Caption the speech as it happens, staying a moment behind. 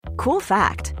Cool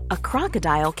fact, a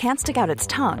crocodile can't stick out its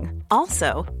tongue.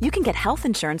 Also, you can get health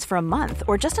insurance for a month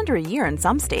or just under a year in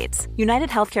some states. United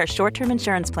Healthcare short-term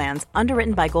insurance plans,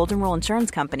 underwritten by Golden Rule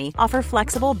Insurance Company, offer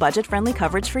flexible, budget-friendly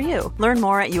coverage for you. Learn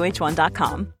more at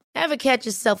uh1.com. Ever catch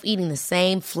yourself eating the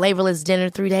same flavorless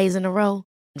dinner 3 days in a row?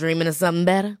 Dreaming of something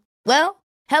better? Well,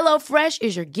 HelloFresh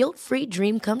is your guilt-free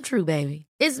dream come true, baby.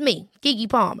 It's me, Keke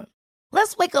Palmer.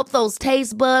 Let's wake up those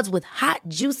taste buds with hot,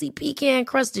 juicy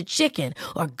pecan-crusted chicken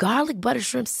or garlic butter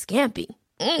shrimp scampi.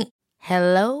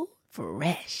 Hello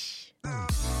Fresh.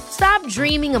 Stop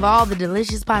dreaming of all the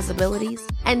delicious possibilities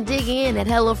and dig in at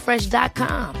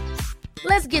HelloFresh.com.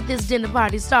 Let's get this dinner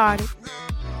party started.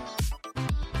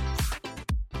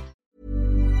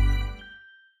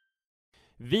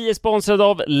 Vi är sponsrade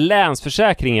av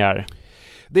Länsförsäkringar.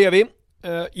 Det är vi.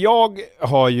 Jag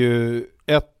har ju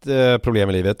ett problem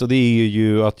i livet, och det är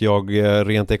ju att jag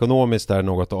rent ekonomiskt är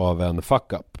något av en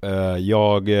fuck-up.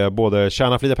 Jag både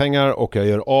tjänar för lite pengar och jag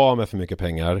gör av med för mycket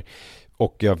pengar.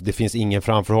 Och det finns ingen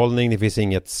framförhållning, det finns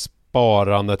inget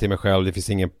sparande till mig själv, det finns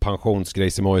ingen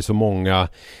pensionsgrej som är så många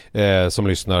som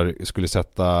lyssnar skulle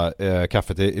sätta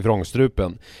kaffet i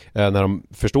vrångstrupen när de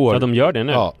förstår. Ja, de gör det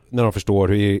nu. Ja, när de förstår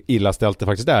hur illa ställt det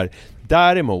faktiskt är.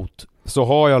 Däremot så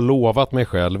har jag lovat mig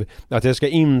själv att jag ska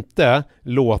inte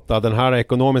låta den här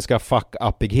ekonomiska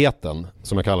fuck-uppigheten,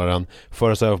 som jag kallar den,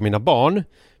 föras över på mina barn.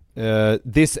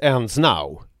 This ends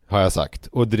now, har jag sagt,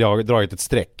 och dragit ett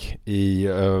streck i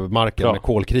marken med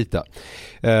kolkrita.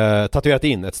 Tatuerat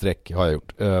in ett streck har jag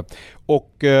gjort.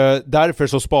 Och därför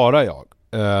så sparar jag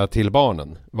till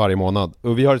barnen varje månad.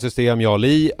 Och vi har ett system, jag och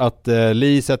Li, att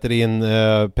Li sätter in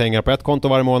pengar på ett konto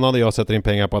varje månad och jag sätter in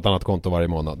pengar på ett annat konto varje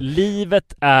månad.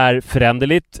 Livet är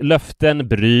föränderligt, löften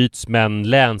bryts, men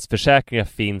Länsförsäkringar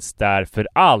finns där för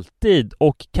alltid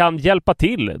och kan hjälpa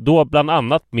till, då bland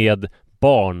annat med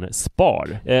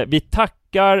barnspar. Vi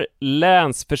tackar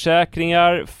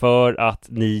Länsförsäkringar för att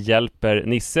ni hjälper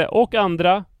Nisse och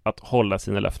andra att hålla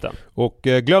sina löften. Och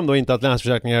glöm då inte att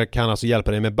Länsförsäkringar kan alltså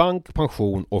hjälpa dig med bank,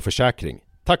 pension och försäkring.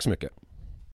 Tack så mycket.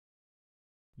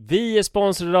 Vi är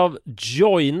sponsrade av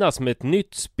Joina, som är ett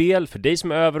nytt spel för dig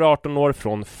som är över 18 år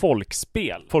från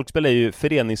Folkspel. Folkspel är ju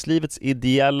föreningslivets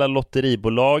ideella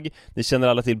lotteribolag. Ni känner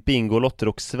alla till Bingolotter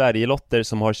och Sverigelotter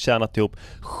som har tjänat ihop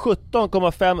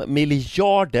 17,5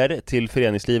 miljarder till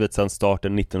föreningslivet sedan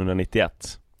starten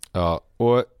 1991. Ja,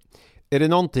 och är det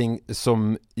någonting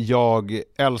som jag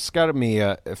älskar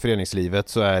med föreningslivet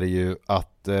så är det ju att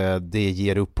det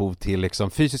ger upphov till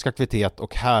liksom fysisk aktivitet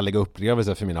och härliga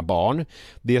upplevelser för mina barn.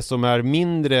 Det som är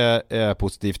mindre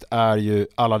positivt är ju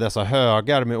alla dessa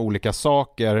högar med olika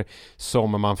saker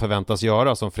som man förväntas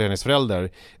göra som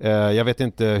föreningsförälder. Jag vet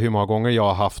inte hur många gånger jag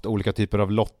har haft olika typer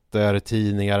av lotter,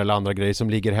 tidningar eller andra grejer som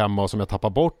ligger hemma och som jag tappar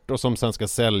bort och som sen ska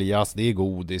säljas. Det är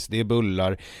godis, det är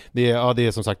bullar, det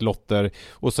är som sagt lotter,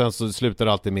 och sen så slutar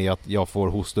det alltid med att jag får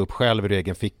hosta upp själv ur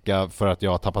egen ficka för att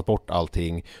jag har tappat bort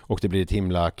allting och det blir ett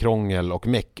himla krångel och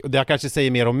meck. Och det kanske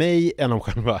säger mer om mig än om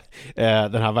själva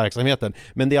den här verksamheten,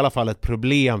 men det är i alla fall ett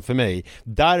problem för mig.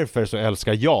 Därför så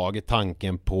älskar jag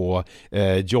tanken på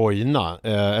Joina,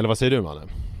 eller vad säger du, Manne?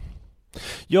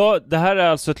 Ja, det här är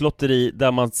alltså ett lotteri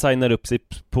där man signar upp sig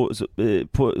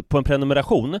på en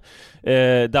prenumeration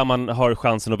där man har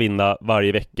chansen att vinna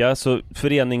varje vecka. Så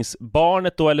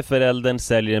föreningsbarnet då, eller föräldern,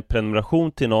 säljer en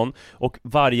prenumeration till någon och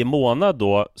varje månad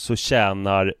då så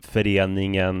tjänar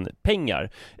föreningen pengar.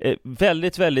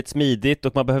 Väldigt, väldigt smidigt,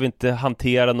 och man behöver inte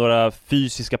hantera några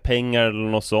fysiska pengar eller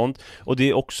något sånt. Och det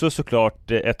är också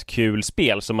såklart ett kul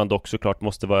spel som man dock såklart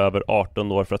måste vara över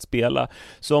 18 år för att spela.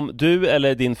 Så om du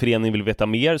eller din förening vill veta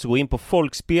mer så gå in på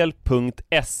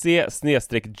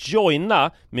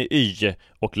folkspel.se/joina med y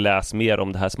och läs mer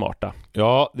om det här smarta.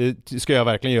 Ja, det ska jag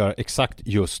verkligen göra exakt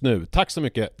just nu. Tack så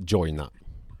mycket, Joina.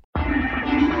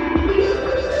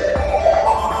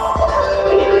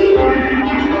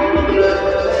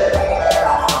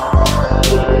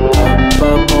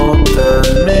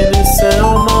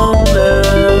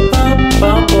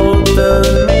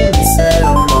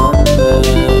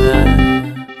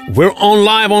 We're on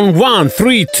live on 1,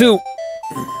 3, 2.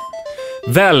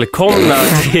 Välkomna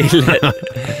till...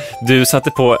 Du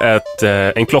satte på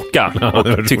en klocka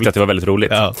och tyckte att det var väldigt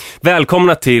roligt. Ja.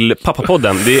 Välkomna till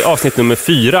Pappapodden. Det är avsnitt nummer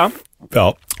 4.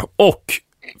 Ja. Och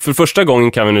för första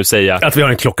gången kan vi nu säga... att vi har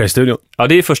en klocka i studion. Ja,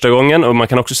 det är första gången, och man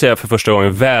kan också säga för första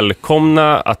gången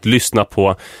välkomna att lyssna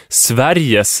på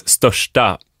Sveriges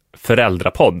största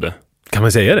föräldrapodd. Kan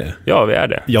man säga det? Ja, vi är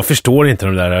det. Jag förstår inte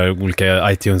de där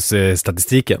olika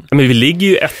iTunes-statistiken. Men vi ligger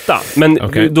ju etta. Men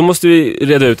då måste vi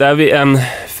reda ut, är vi en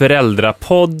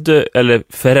föräldrapodd eller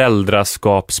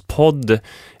föräldraskapspodd?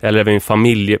 Eller är vi en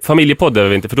familjepodd? Är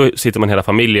vi inte, för då sitter man hela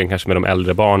familjen kanske med de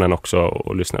äldre barnen också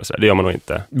och lyssnar. Så det gör man nog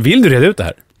inte. Vill du reda ut det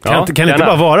här? Kan det inte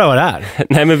bara vara vad det är?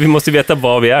 Nej, men vi måste veta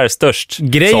vad vi är störst.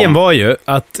 Grejen var ju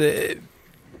att...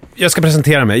 jag ska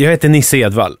presentera mig. Jag heter Nisse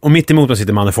Edvall och mitt emot mig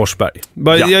sitter Manne Forsberg.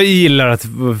 Jag gillar att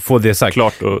få det sagt.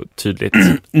 Klart och tydligt.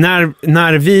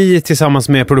 När vi tillsammans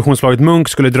med produktionsbolaget Munk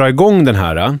skulle dra igång den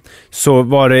här, så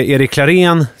var det Erik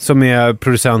Klarén som är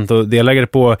producent och delägare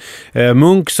på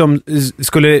Munk som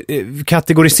skulle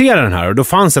kategorisera den här. Och då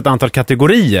fanns ett antal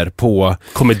kategorier på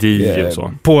komedi och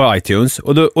så. På iTunes.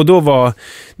 Och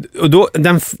då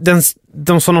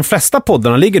de som de flesta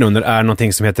poddarna ligger under är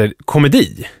någonting som heter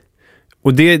komedi.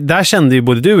 Och där kände ju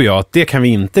både du och jag att det kan vi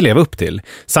inte leva upp till.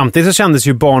 Samtidigt så kändes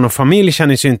ju barn och familj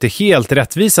kändes ju inte helt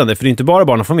rättvisande, för det är inte bara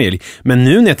barn och familj. Men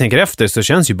nu när jag tänker efter så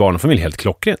känns ju barn och familj helt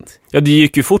klockrent. Ja, det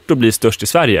gick ju fort att bli störst i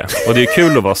Sverige. Och det är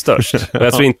kul att vara störst. Och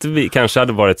jag tror inte vi kanske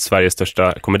hade varit Sveriges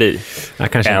största komedi. Nej,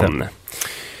 kanske inte.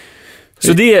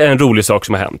 Så det är en rolig sak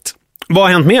som har hänt. Vad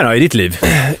har hänt mer då i ditt liv?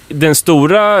 Den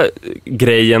stora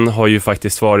grejen har ju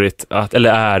faktiskt varit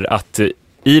är att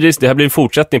Iris, det här blir en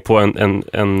fortsättning på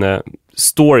en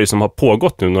story som har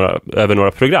pågått nu över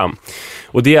några program.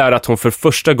 Och det är att hon för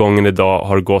första gången idag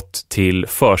har gått till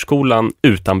förskolan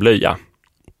utan blöja.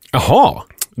 Jaha.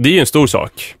 Det är ju en stor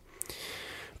sak.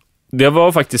 Det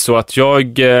var faktiskt så att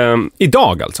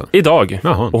idag alltså? Idag.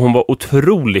 Jaha. Och hon var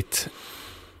otroligt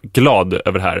glad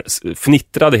över det här.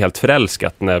 Fnittrade helt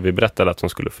förälskat när vi berättade att hon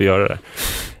skulle få göra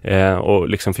det. Och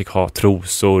liksom fick ha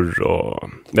trosor och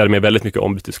vi hade med väldigt mycket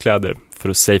ombyteskläder för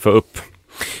att safea upp.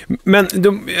 Men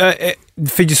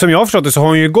för som jag har förstått det så har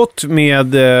hon ju gått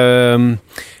med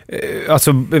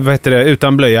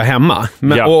utan blöja hemma.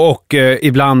 Men, ja. och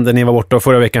ibland när jag var borta, och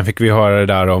förra veckan fick vi höra det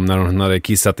där om när hon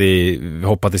hade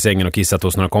hoppat i sängen och kissat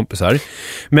hos några kompisar.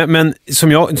 Men som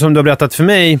du har berättat för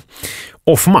mig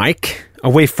off mic,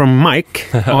 away from mic,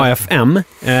 AFM,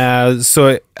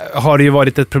 så har det ju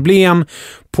varit ett problem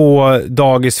på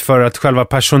dagis för att själva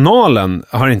personalen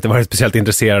har inte varit speciellt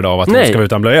intresserad av att hon ska vara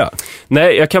utan blöja.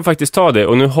 Nej, jag kan faktiskt ta det,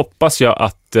 och nu hoppas jag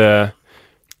att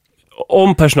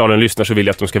om personalen lyssnar så vill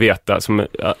jag att de ska veta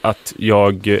att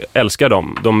jag älskar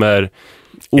dem. De är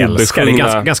obesjungna...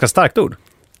 Älskar, ganska starkt ord.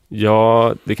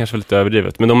 Ja, det är kanske lite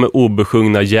överdrivet. Men de är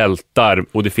obesjungna hjältar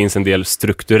och det finns en del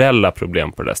strukturella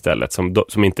problem på det där stället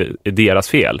som inte är deras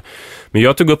fel. Men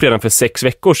jag tog upp redan för 6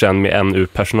 veckor sedan med en ur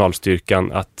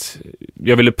personalstyrkan att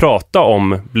jag ville prata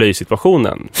om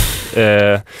blöjsituationen.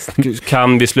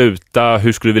 Kan vi sluta?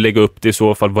 Hur skulle vi lägga upp det i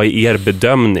så fall? Vad är er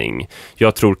bedömning?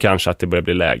 Jag tror kanske att det börjar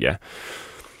bli läge.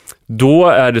 Då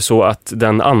är det så att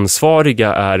den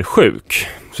ansvariga är sjuk.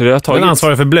 Så det har tagit... Den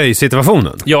ansvarig för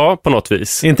blöjsituationen? Ja, på något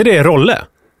vis. Är inte det Rolle?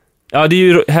 Ja, det är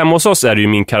ju, hemma hos oss är det ju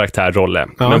min karaktär Rolle.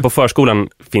 Ja. Men på förskolan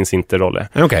finns inte Rolle.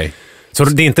 Okej. Så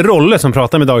det är inte Rolle som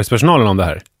pratar med dagispersonalen om det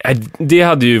här? Det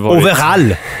hade ju varit...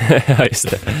 Overall! Ja,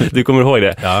 just det. Du kommer ihåg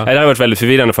det. Ja. Det hade varit väldigt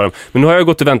förvirrande för dem. Men nu har jag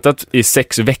gått och väntat i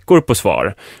 6 veckor på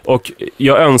svar. Och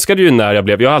jag önskade ju jag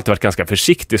har alltid varit ganska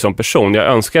försiktig som person. Jag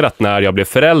önskade att när jag blev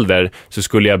förälder så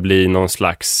skulle jag bli någon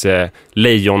slags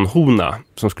lejonhona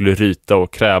som skulle ryta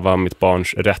och kräva mitt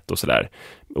barns rätt och sådär.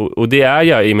 Och det är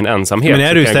jag i min ensamhet. Men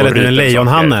är du istället en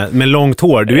lejonhanne med långt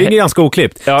hår? Du är ganska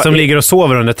oklippt, som ligger och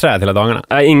sover under träd hela dagarna.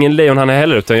 Nej, ingen lejonhanne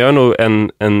heller, utan jag är nog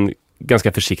en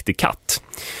ganska försiktig katt.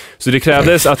 Så det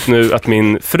krävdes att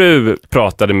min fru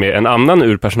pratade med en annan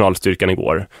ur personalstyrkan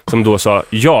igår, som då sa,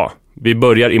 ja, vi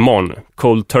börjar imorgon,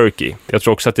 cold turkey. Jag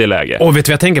tror också att det är läge. Och vet du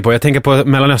vad jag tänker på? Jag tänker på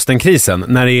Mellanösternkrisen,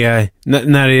 när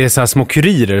det är så här små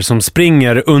kurirer som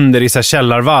springer under i så här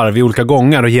källarvarv i olika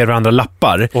gångar och ger varandra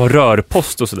lappar. Och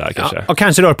rörpost och sådär kanske. Ja, och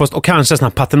kanske rörpost och kanske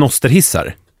såna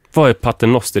paternosterhissar. Vad är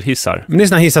paternosterhissar? Det är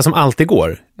såna hissar som alltid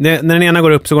går. När den ena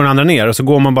går upp så går den andra ner och så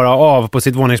går man bara av på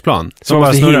sitt våningsplan. Så man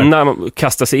måste hinna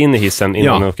kasta sig in i hissen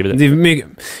innan man åker vidare. Det är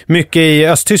mycket i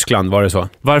Östtyskland var det så.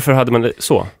 Varför hade man det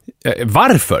så?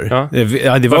 Varför? Ja.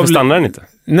 Varför stannar den inte?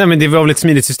 Nej, men det var väl ett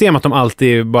smidigt system att de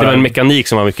alltid bara... Det var en mekanik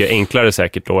som var mycket enklare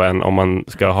säkert då än om man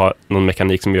ska ha någon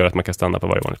mekanik som gör att man kan stanna på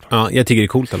varje vanligt plan. Ja, jag tycker det är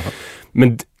coolt i alla fall.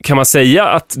 Men kan man säga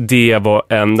att det var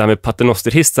det här med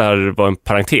paternosterhissar var en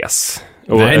parentes?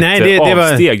 Och det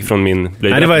avsteg från min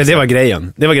blöjrätt. Nej, det var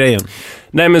grejen.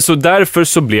 Nej, men så därför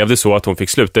så blev det så att hon fick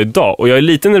sluta idag. Och jag är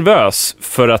lite nervös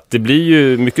för att det blir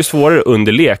ju mycket svårare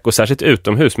under lek och särskilt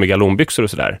utomhus med galonbyxor och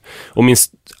sådär. Och min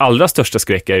allra största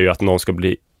skräck är ju att någon ska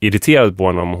bli irriterad på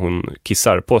henne om hon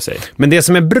kissar på sig. Men det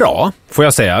som är bra, får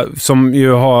jag säga, som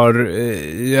ju har...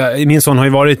 min son har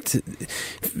ju varit...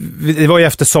 Det var ju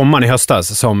efter sommaren i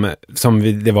höstas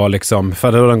som det var liksom...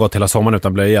 För då hade han gått hela sommaren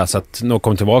utan blöja. Så att när han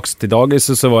kom tillbaka till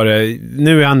dagis så var det...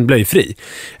 Nu är han blöjfri.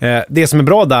 Det som är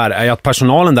bra där är att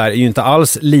personalen där är ju inte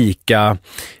alls lika...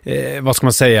 vad ska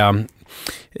man säga...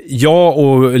 Jag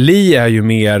och Li är ju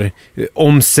mer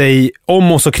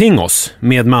om oss och kring oss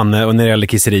med Manne och när det gäller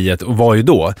kisseriet, och var ju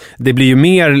då. Det blir ju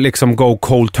mer liksom go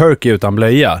cold turkey utan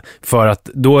blöja, för att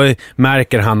då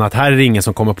märker han att här är ingen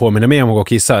som kommer på mig med om att gå och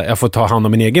kissa. Jag får ta hand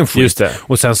om min egen skit. Just det.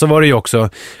 Och sen så var det ju också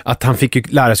att han fick ju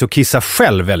lära sig att kissa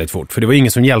själv väldigt fort, för det var ju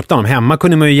ingen som hjälpte honom. Hemma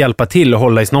kunde man ju hjälpa till och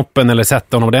hålla i snoppen eller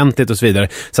sätta honom ordentligt och så vidare.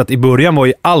 Så att i början var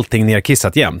ju allting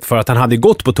nerkissat jämt, för att han hade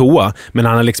gått på toa, men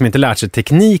han hade liksom inte lärt sig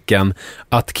tekniken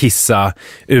att kissa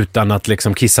utan att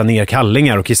liksom kissa ner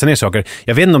kallingar och kissa ner saker.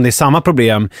 Jag vet inte om det är samma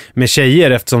problem med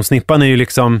tjejer, eftersom snippan är ju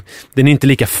liksom, den är inte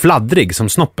lika fladdrig som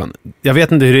snoppen. Jag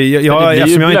vet inte hur det,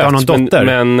 eftersom jag inte har någon dotter.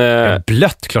 Men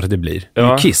blött, klart att det blir. Det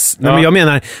är ju kiss. Nej, men jag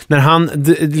menar, när han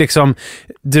liksom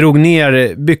drog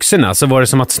ner byxorna så var det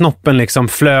som att snoppen liksom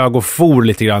flög och for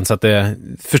lite grann, så att det,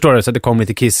 förstår du, så att det kom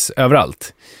lite kiss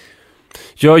överallt.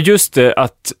 Ja, just det,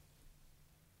 att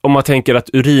om man tänker att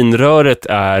urinröret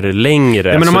är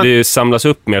längre, ja, så det samlas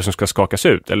upp mer som ska skakas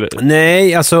ut, eller?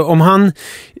 Nej, alltså om han...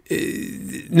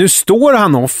 nu står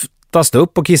han oftast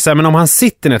upp och kissar, men om han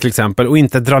sitter ner till exempel och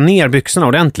inte drar ner byxorna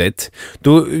ordentligt,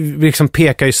 då liksom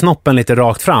pekar ju snoppen lite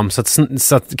rakt fram,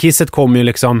 så att kisset kommer ju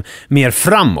liksom mer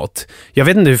framåt. Jag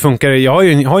vet inte hur det funkar, jag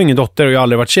har ju ingen dotter och jag har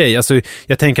aldrig varit tjej. Alltså,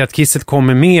 jag tänker att kisset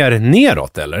kommer mer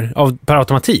neråt, eller? Per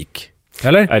automatik,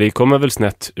 eller? Nej, det kommer väl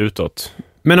snett utåt.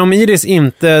 Men om Iris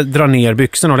inte drar ner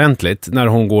byxorna ordentligt när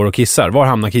hon går och kissar, var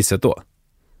hamnar kisset då?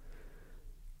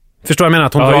 Förstår jag menar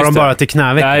att hon drar dem bara till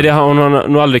knävecken? Nej, hon har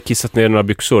nog aldrig kissat ner några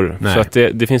byxor. Nej. Så att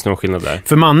det finns någon skillnad där.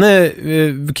 För Manne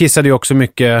kissade ju också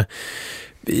mycket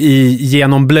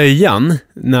genom blöjan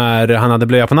när han hade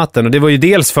blöja på natten. Och det var ju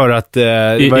dels för att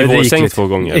i vår säng 2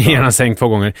 gånger. I ena säng 2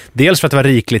 gånger. Dels för att det var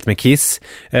rikligt med kiss.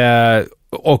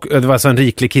 Och det var alltså en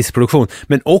riklig kissproduktion.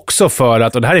 Men också för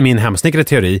att, och det här är min hemsnickrade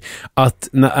teori, att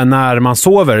när man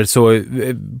sover så,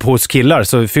 hos killar,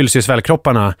 så fylls ju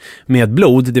svällkropparna med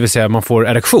blod, det vill säga man får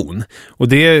erektion. Och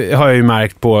det har jag ju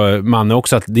märkt på Manne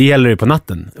också, att det gäller ju på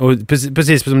natten. Och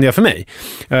precis som det är för mig.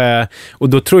 Och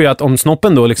då tror jag att om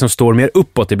snoppen då liksom står mer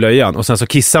uppåt i blöjan och sen så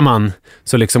kissar man,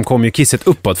 så liksom kommer ju kisset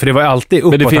uppåt. För det var alltid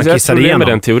uppåt. Men det finns ett problem med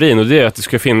den teorin, och det är att det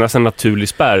ska finnas en naturlig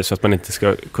spärr så att man inte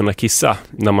ska kunna kissa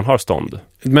när man har stånd.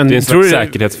 Men det är en slags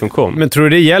säkerhetsfunktion. Men tror du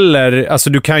det gäller, alltså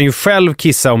du kan ju själv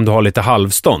kissa om du har lite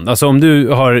halvstånd. Alltså om du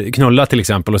har knullat till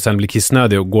exempel och sen blir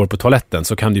kissnödig och går på toaletten,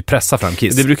 så kan du pressa fram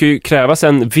kiss. Det brukar ju krävas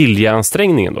en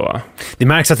viljeansträngning då. Det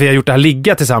märks att vi har gjort det här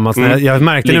ligga tillsammans. Jag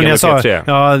märkte nu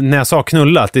när jag sa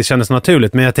knullat, det kändes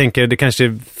naturligt, men jag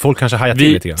tänker folk kanske hajar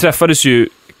till lite grann. Vi träffades ju,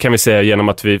 kan vi säga, genom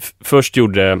att vi först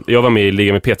jag var med i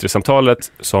Liga med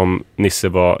Petri-samtalet som Nisse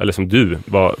var, eller som du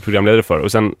var programledare för,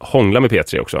 och sen hångla med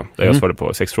Petri också, där jag svarade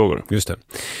på 6 frågor. Just det.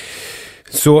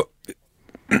 Så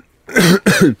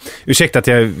ursäkta att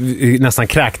jag nästan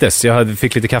kräktes. Jag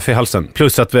fick lite kaffe i halsen.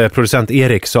 Plus att producent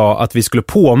Erik sa att vi skulle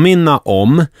påminna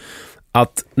om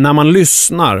att när man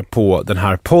lyssnar på den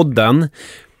här podden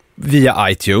via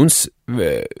iTunes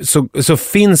så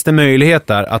finns det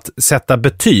möjligheter att sätta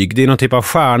betyg. Det är någon typ av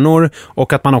stjärnor,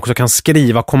 och att man också kan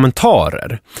skriva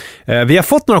kommentarer. Vi har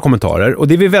fått några kommentarer och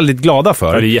det är vi väldigt glada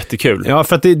för. Ja, det är jättekul. Ja,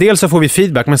 för att dels så får vi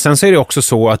feedback, men sen så är det också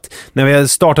så att när vi har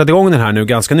startat igång den här nu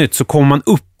ganska nytt, så kommer man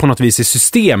upp på något vis i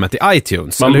systemet i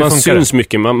iTunes. Man syns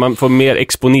mycket, man får mer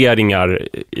exponeringar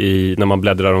när man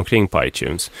bläddrar omkring på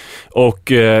iTunes.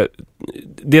 Och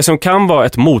det som kan vara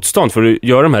ett motstånd för att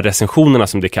göra de här recensionerna,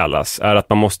 som det kallas, är att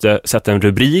man måste sätta en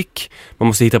rubrik, man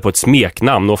måste hitta på ett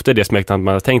smeknamn, och ofta är det smeknamn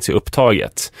man har tänkt sig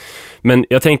upptaget. Men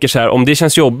jag tänker så här, om det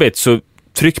känns jobbigt, så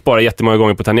tryck bara jättemånga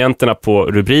gånger på tangenterna på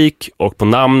rubrik och på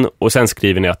namn, och sen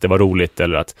skriver ni att det var roligt,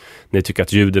 eller att ni tycker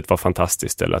att ljudet var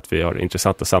fantastiskt, eller att vi har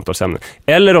intressanta samtalsämnen.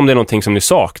 Eller om det är någonting som ni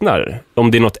saknar,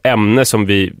 om det är något ämne som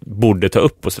vi borde ta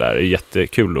upp och sådär, är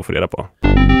jättekul att få reda på.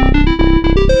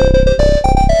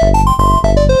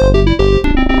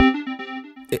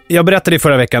 Jag berättade i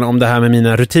förra veckan om det här med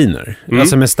mina rutiner.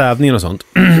 Alltså med städningen och sånt.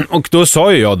 Och då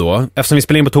sa ju jag då, eftersom vi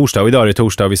spelar in på torsdag och idag är det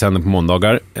torsdag och vi sänder på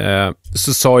måndagar,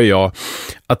 så sa jag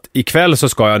att ikväll så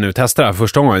ska jag nu testa det här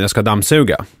första gången. Jag ska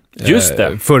dammsuga. Just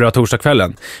det. Förra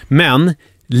torsdagskvällen. Men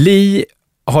Li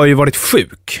har ju varit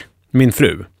sjuk, min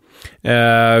fru.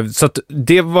 Så att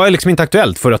det var liksom inte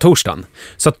aktuellt förra torsdagen.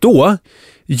 Så att då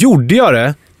gjorde jag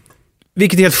det,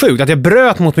 vilket är helt sjukt, att jag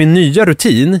bröt mot min nya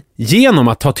rutin genom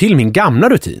att ta till min gamla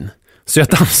rutin. Så jag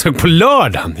dammsög på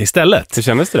lördagen istället. Hur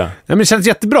kändes det då? Ja, men det kändes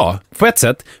jättebra på ett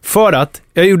sätt. För att,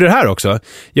 jag gjorde det här också.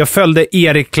 Jag följde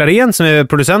Erik Klarén som är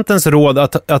producentens råd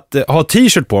att ha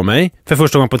t-shirt på mig för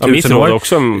första gången på 1000 år. Mitt råd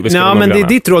också. Nej, men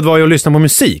ditt råd var ju att lyssna på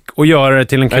musik och göra det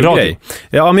till en kul grej.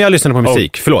 Ja, men jag lyssnade på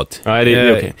musik. Förlåt. Nej, det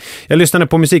är okej. Jag lyssnade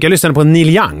på musik. Jag lyssnade på Neil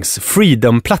Youngs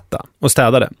Freedom-platta och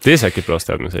städade. Det är säkert bra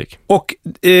städmusik. Och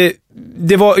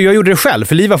jag gjorde det själv,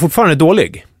 för Liv var fortfarande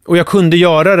dålig. Och jag kunde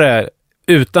göra det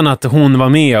utan att hon var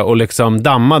med och liksom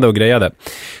dammade och grejade.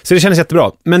 Så det kändes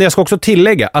jättebra. Men jag ska också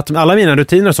tillägga att alla mina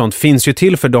rutiner och sånt finns ju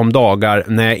till för de dagar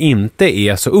när jag inte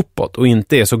är så uppåt och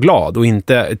inte är så glad och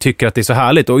inte tycker att det är så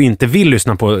härligt och inte vill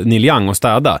lyssna på Neil Young och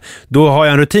städa. Då har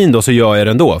jag en rutin då, så gör jag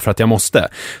den då för att jag måste.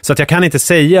 Så att jag kan inte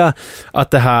säga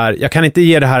att jag kan inte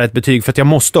ge det här ett betyg, för att jag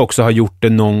måste också ha gjort det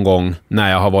någon gång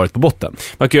när jag har varit på botten.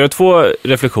 Man kan göra 2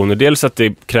 reflektioner. Dels att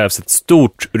det krävs ett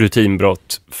stort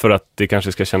rutinbrott för att det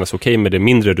kanske ska kännas okej med det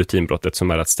mindre rutinbrottet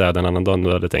som är att städa en annan dag än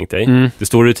du hade tänkt dig. Det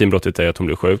stora rutinbrottet är att hon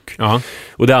blir sjuk. Ja.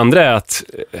 Och det andra är att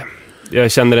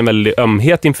jag känner en väldig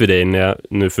ömhet inför dig när jag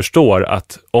nu förstår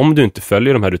att om du inte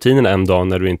följer de här rutinerna en dag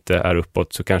när du inte är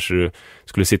uppåt, så kanske du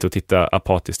skulle sitta och titta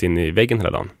apatiskt in i väggen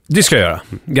hela dagen. Det ska jag göra,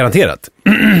 garanterat.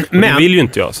 Men det vill ju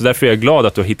inte jag, så därför är jag glad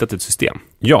att du har hittat ett system.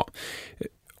 Ja.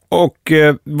 Och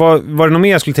var det något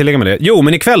mer jag skulle tillägga med det? Jo,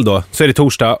 men ikväll då så är det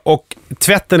torsdag och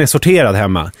tvätten är sorterad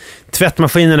hemma.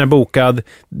 Tvättmaskinen är bokad.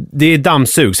 Det är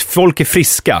dammsugs. Folk är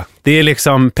friska. Det är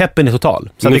liksom, peppen är total.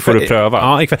 Så nu får du pröva.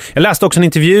 Ja, ikväll. Jag läste också en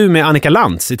intervju med Annika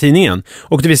Lantz i tidningen.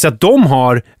 Och det visar att de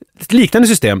har ett liknande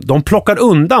system. De plockar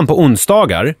undan på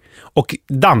onsdagar och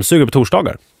dammsuger på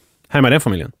torsdagar. Hemma i den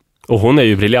familjen. Och hon är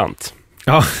ju briljant.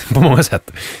 Ja, på många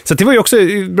sätt. Så det var ju också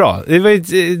bra. Det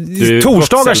var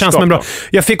torsdagar känns som en bra.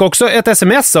 Jag fick också ett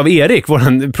sms av Erik,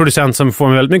 vår producent som får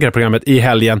mig väldigt mycket i programmet, i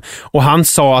helgen. Och han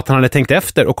sa att han hade tänkt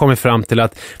efter och kommit fram till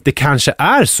att det kanske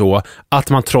är så att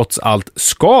man trots allt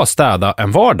ska städa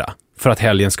en vardag för att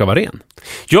helgen ska vara ren.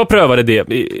 Jag prövade det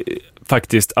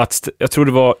faktiskt, att jag tror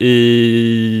det var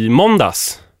i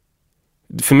måndags.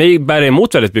 För mig bär det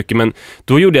emot väldigt mycket, men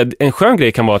då gjorde jag en skön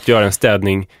grej, kan vara att göra en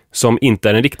städning som inte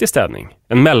är en riktig städning.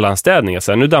 En mellanstädning.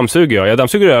 Alltså, nu dammsuger jag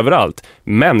dammsuger överallt,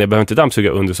 men jag behöver inte dammsuga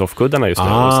under soffkuddarna just nu.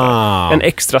 En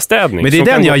extra städning. Men det är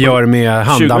den jag gör med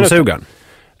handdammsugaren.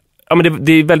 Ja, men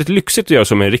det är väldigt lyxigt att göra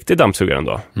så med en riktig dammsugare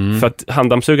ändå. För att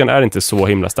handdammsugaren är inte så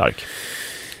himla stark.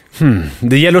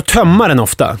 Det gäller att tömma den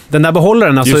ofta. Den där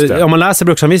behållaren, alltså, om man läser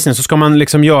bruksanvisningen så ska man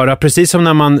liksom göra precis som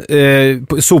när man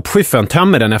sopskyffen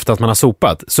tömmer den efter att man har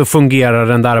sopat, så fungerar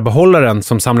den där behållaren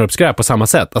som samlar upp skräp på samma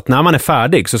sätt. Att när man är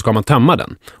färdig så ska man tömma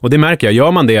den. Och det märker jag,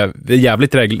 gör man det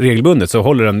jävligt regelbundet så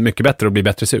håller den mycket bättre och blir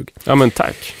bättre sug. Ja, men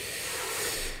tack.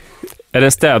 Är det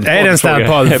en städpodd? Är det en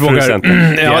städpodd?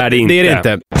 Ja, det är det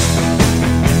inte.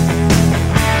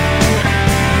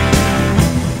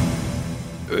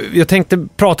 Jag tänkte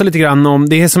prata lite grann om,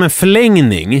 det är som en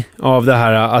förlängning av det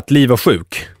här att Liv var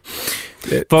sjuk.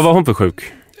 Vad var hon för sjuk?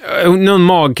 Någon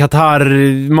magkatarr,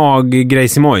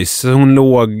 maggrejsimojs. Hon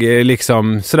låg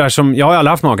liksom sådär som, jag har aldrig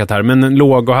haft magkatarr, men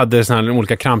låg och hade såna här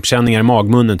olika krampkänningar i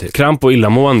magmunnen typ. Kramp och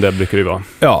illamående brukar det vara.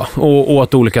 Ja, och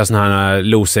åt olika såna här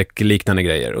Losec-liknande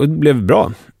grejer. Och det blev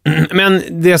bra. Men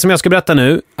det som jag ska berätta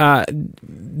nu,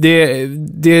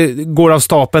 det går av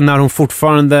stapeln när hon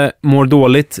fortfarande mår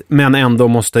dåligt, men ändå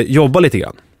måste jobba lite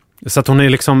grann. Så att hon är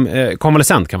liksom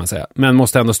konvalescent kan man säga, men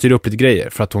måste ändå styra upp lite grejer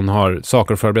för att hon har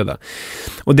saker att förbereda.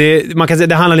 Och man kan säga,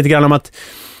 det handlar lite grann om att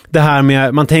det här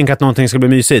med, man tänker att någonting ska bli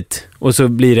mysigt och så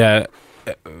blir det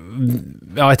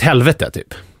ett helvete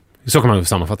typ. Så kan man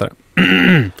sammanfatta det.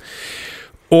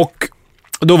 Och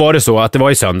då var det så att det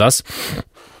var i söndags,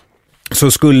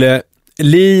 så skulle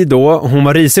Li då, hon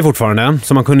var risig fortfarande,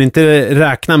 så man kunde inte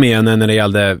räkna med henne när det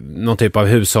gällde någon typ av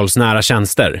hushållsnära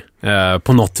tjänster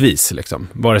på något vis liksom.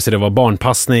 Vare sig det var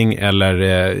barnpassning eller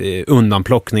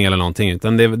undanplockning eller någonting,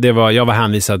 utan jag var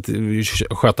hänvisad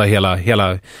att sköta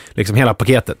hela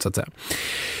paketet så att säga.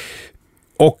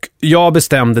 Och jag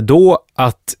bestämde då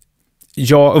att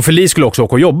och för Li skulle också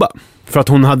åka och jobba. För att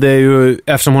hon hade ju,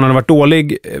 eftersom hon hade varit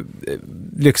dålig,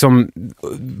 liksom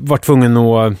varit tvungen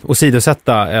att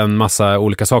sidosätta en massa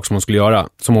olika saker som hon skulle göra.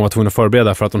 Som hon var tvungen att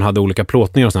förbereda för att hon hade olika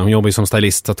plåtningar och sådär. Hon jobbade ju som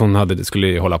stylist så att hon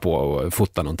skulle hålla på och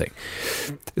fota någonting.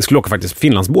 Jag skulle åka faktiskt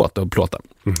Finlandsbåt och plåta.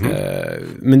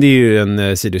 Men det är ju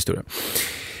en sidohistoria.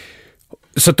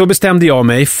 Så då bestämde jag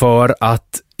mig för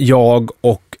att jag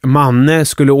och Manne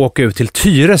skulle åka ut till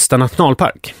Tyresta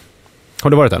nationalpark. Har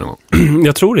du varit där någon gång?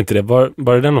 Jag tror inte det. Var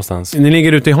är det någonstans? Ni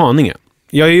ligger ute i Haninge.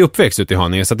 Jag är ju uppväxt ute i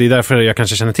Haninge, så det är därför jag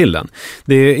kanske känner till den.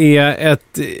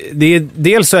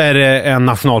 Dels så är det en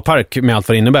nationalpark med allt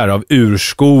vad det innebär av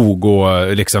urskog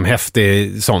och liksom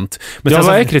häftig sånt. Men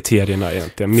vad är kriterierna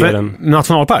egentligen? Mer än...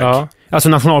 Nationalpark? Ja. Alltså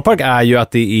nationalpark är ju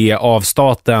att det är av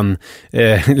staten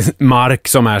mark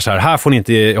som är så här får ni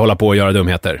inte hålla på och göra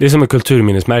dumheter. Det är som en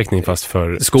kulturminnesmärkning fast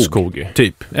för skog.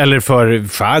 Typ. Eller för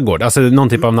skärgård. Alltså någon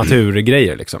typ av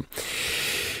naturgrejer liksom.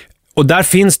 Och där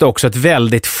finns det också ett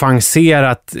väldigt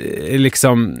chanserat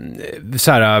liksom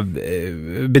så här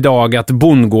bedagat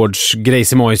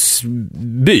bondgårdsgrejsimojs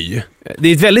by. Det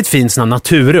är ett väldigt fint sån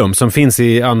naturrum som finns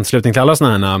i anslutning till alla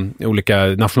såna här olika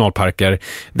nationalparker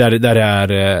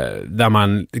där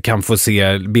man kan få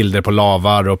se bilder på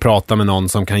lavar och prata med någon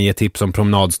som kan ge tips om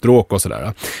promenadstråk och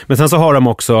sådär. Men sen så har de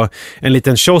också en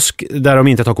liten kiosk där de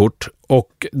inte tar kort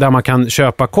och där man kan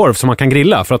köpa korv som man kan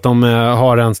grilla för att de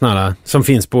har en sån här som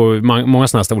finns på många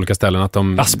såna här olika ställen att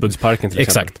de Aspudsparken till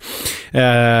exempel.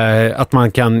 Exakt. Att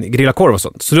man kan grilla korv och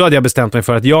sånt. Så då hade jag bestämt mig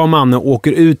för att jag och Manne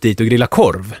åker ut dit och grillar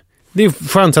korv. Det är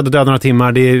skönt att döda några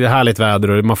timmar, det är härligt väder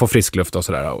och man får frisk luft och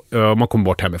sådär. Och man kommer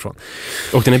bort hemifrån.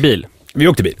 Åkte ni bil? Vi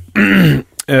åkte bil.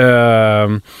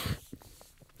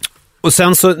 Och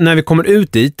sen så när vi kommer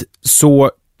ut dit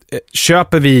så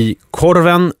köper vi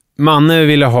korven. Manne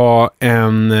ville ha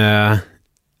en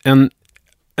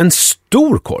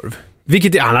stor korv.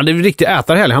 Vilket han hade riktigt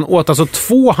ätarhelg. Han åt alltså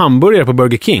 2 hamburgare på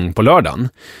Burger King på lördagen.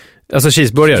 Alltså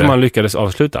cheeseburgare. Som man lyckades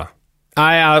avsluta?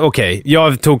 Okej.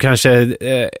 Jag tog kanske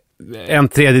en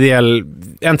tredjedel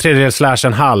 /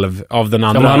 en halv av den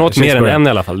andra. Ja, men han åt mer än en i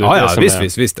alla fall.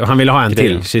 Visst. Och han ville ha en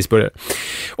till cheeseburgare.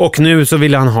 Och nu så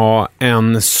ville han ha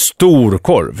en stor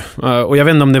korv. Och jag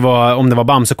vet inte om det var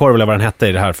Bamsekorv eller vad den hette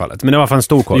i det här fallet. Men det var för en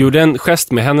stor korv. Du gjorde en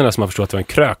gest med händerna som man förstod att det var en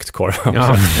krökt korv.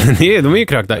 Ja, de är ju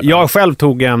krökta. Jag själv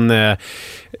tog en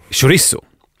chorizo.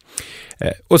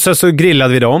 Och så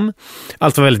grillade vi dem.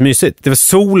 Allt var väldigt mysigt. Det var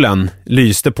solen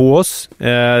lyste på oss.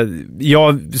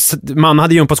 Man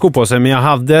hade gympaskor på sig, men jag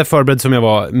hade förberedd som jag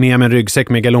var med en ryggsäck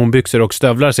med galonbyxor och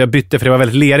stövlar, så jag bytte för det var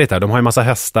väldigt lerigt här. De har ju massa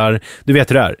hästar. Du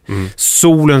vet hur det är.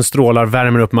 Solen strålar,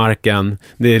 värmer upp marken.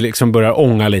 Det liksom börjar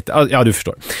ånga lite. Ja, du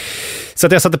förstår. Så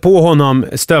att jag satte på honom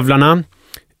stövlarna,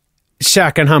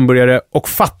 käkar en hamburgare och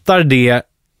fattar det...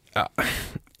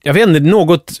 Jag vet inte,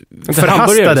 något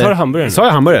förhastade... Sa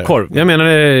jag hamburgare? Korv. Jag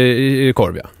menade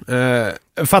korv, ja.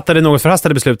 Fattade något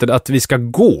förhastade beslutet att vi ska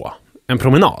gå en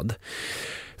promenad.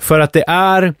 För att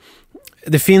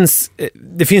det finns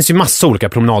ju massa olika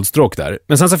promenadstråk där.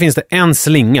 Men sen så finns det en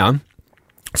slinga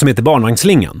som heter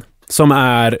barnvagnsslingan. Som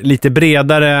är lite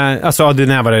bredare, alltså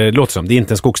det är vad det låter som. Det är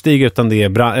inte en skogsstig utan det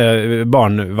är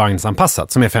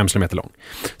barnvagnsanpassat som är 5 kilometer lång.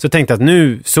 Så jag tänkte att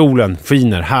nu solen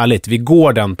skiner härligt, vi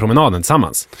går den promenaden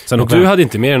tillsammans. Och du hade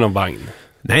inte mer än någon vagn?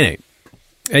 Nej.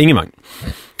 Ingen vagn.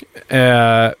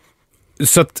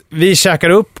 Så att vi käkar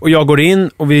upp och jag går in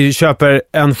och vi köper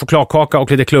en chokladkaka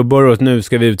och lite klubbor och nu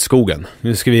ska vi ut i skogen.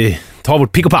 Nu ska vi ta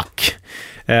vårt pick och pack.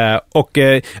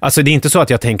 Alltså det är inte så att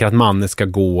jag tänker att mannen ska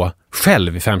gå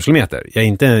själv i 5 kilometer. Jag är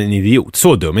inte en idiot,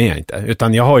 så dum är jag inte.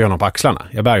 Utan jag har ju honom på axlarna.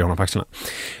 Jag bär ju honom på axlarna.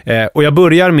 Och jag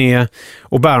börjar med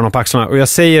att bära honom på axlarna. Och jag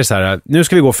säger så här, nu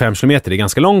ska vi gå 5 kilometer, det är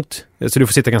ganska långt. Så du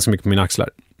får sitta ganska mycket på mina axlar.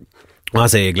 Och han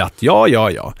säger glatt,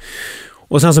 ja.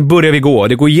 Och sen så börjar vi gå,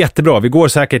 det går jättebra. Vi går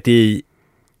säkert i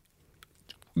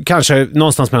kanske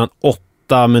någonstans mellan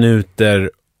 8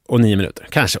 minuter och 9 minuter.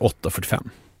 Kanske 8:45.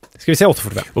 Ska vi säga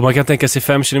 8:45? Och man kan tänka sig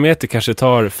 5 kilometer kanske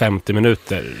tar 50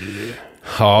 minuter.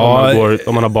 Ja,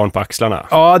 om man har barn på axlarna.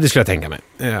 Ja, det skulle jag tänka mig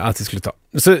att det skulle ta.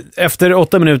 Så efter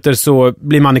 8 minuter så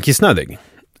blir man kissnödig.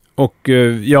 Och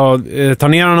jag tar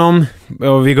ner honom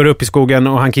och vi går upp i skogen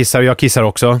och han kissar och jag kissar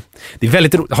också. Det är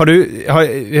väldigt roligt.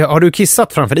 Har du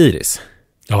kissat framför Iris?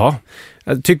 Ja.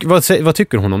 Vad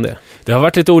tycker hon om det? Det har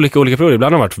varit lite olika perioder.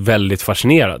 Ibland har jag varit väldigt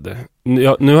fascinerad.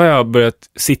 Nu har jag börjat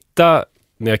sitta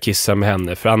när jag kissar med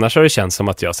henne. För annars har det känts som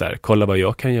att jag så här, kolla vad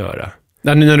jag kan göra.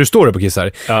 När du står upp och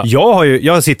kissar. Ja.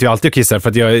 Jag sitter ju alltid och kissar för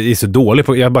att jag är så dålig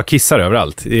på... Jag bara kissar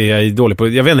överallt. Jag är dålig på...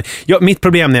 Jag vet inte. Mitt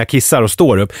problem när jag kissar och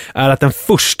står upp är att den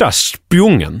första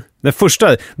spjungen,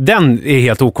 den är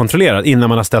helt okontrollerad innan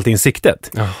man har ställt in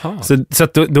siktet. Så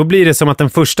att då blir det som att den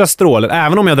första strålen,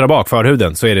 även om jag drar bak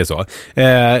förhuden så är det så.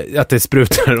 Att det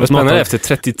sprutar. Och spännande efter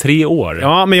 33 år.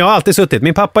 Ja, men jag har alltid suttit.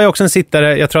 Min pappa är också en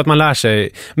sittare. Jag tror att man lär sig.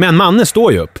 Men mannen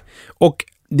står ju upp. Och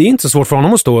det är inte så svårt för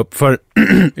honom att stå upp för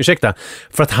ursäkta,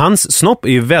 för att hans snopp är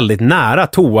ju väldigt nära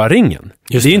toaringen.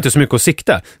 Det är ju inte så mycket att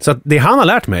sikta. Så att det han har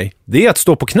lärt mig, det är att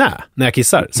stå på knä när jag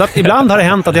kissar. Så att ibland har det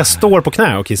hänt att jag står på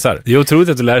knä och kissar. Det är otroligt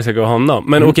att du lär sig av honom.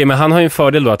 Men okej, men han har ju en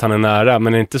fördel då att han är nära.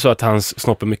 Men är det inte så att hans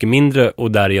snopp är mycket mindre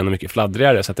och därigenom mycket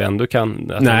fladdrigare så att det ändå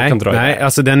kan, kan dra nej,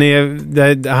 alltså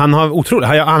han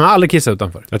har aldrig kissat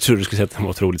utanför. Jag tror du skulle säga att han var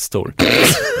otroligt stor.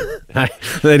 Nej,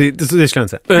 det skulle jag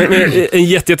inte säga. En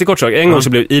jättekort sak. En gång så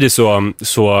blev Iris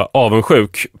så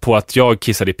avundsjuk på att jag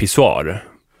kissade i pissoar.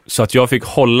 Så att jag fick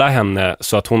hålla henne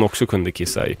så att hon också kunde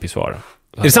kissa i pissoar.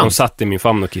 Är det sant? Hon satt i min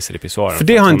famn och kissade i pissoaren.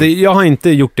 För jag har inte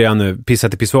gjort det ännu,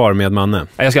 pissat i pissoar med Manne. Nej,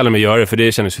 jag ska aldrig mer göra det, för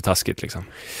det kändes ju taskigt liksom.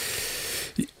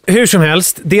 Hur som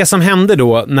helst, det som hände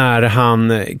då när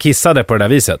han kissade på det där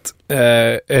viset,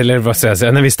 eller vad ska jag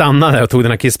säga, när vi stannade och tog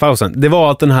den här kisspausen, det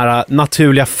var att den här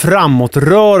naturliga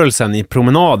framåtrörelsen i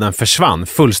promenaden försvann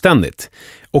fullständigt.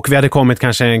 Och vi hade kommit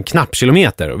kanske en knapp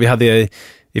kilometer och vi hade, i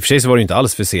och för sig så var det inte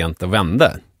alls för sent att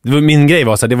vända. Min grej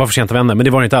var så att det var för sent att vända, men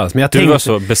det var det inte alls. Men du var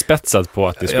så bespetsad på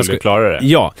att du skulle klara det.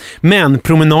 Ja, men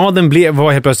promenaden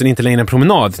var helt plötsligt inte längre en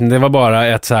promenad. Det var bara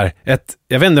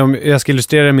jag vet inte om jag ska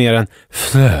illustrera det mer än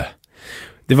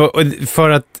det var för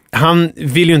att han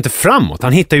vill ju inte framåt.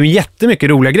 Han hittar ju jättemycket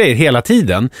roliga grejer hela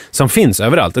tiden som finns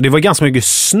överallt. Och det var ganska mycket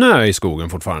snö i skogen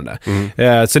fortfarande.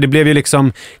 Så det blev ju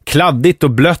liksom kladdigt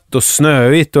och blött och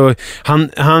snöigt. Och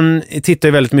han tittar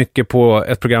ju väldigt mycket på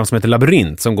ett program som heter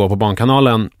Labyrint som går på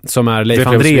Barnkanalen, som är Leif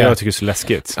André. Jag tycker det är så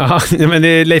läskigt. Aha, men det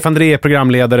är Leif André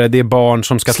programledare, det är barn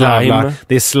som ska tävla.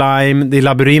 Det är slime, det är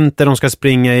labyrinter de ska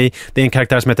springa i. Det är en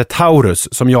karaktär som heter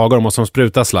Taurus som jagar dem och som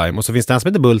sprutar slime. Och så finns det en som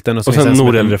heter Bulten. Och sen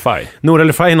Nour El Refai. Nour El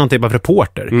Refai är någon typ av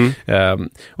reporter.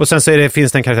 Och sen så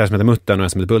finns det en karaktär som heter Mutten och en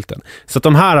som heter Bulten. Så att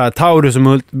de här, Taurus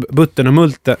och Butten och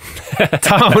Multen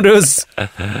Taurus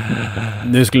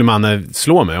nu skulle man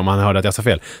slå mig om man hörde att jag sa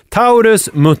fel. Taurus,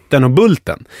 Mutten och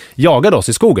Bulten jagade oss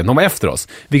i skogen, de var efter oss,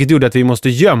 vilket gjorde att vi måste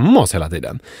gömma oss hela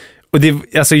tiden. Och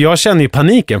jag känner ju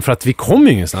paniken för att vi kom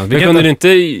ju ingenstans. Men kunde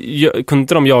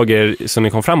inte de jaga er så ni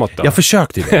kom framåt då? Jag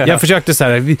försökte ju det. Jag försökte så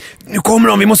här, nu kommer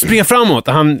de, vi måste springa framåt.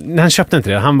 Han köpte inte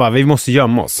det. Han bara, vi måste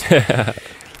gömma oss.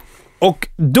 Och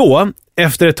då,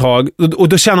 efter ett tag, och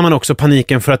då känner man också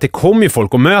paniken för att det kommer ju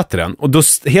folk och möter den. Och då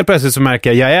helt plötsligt så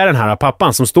märker jag är den här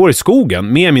pappan som står i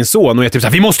skogen med min son och jag typ så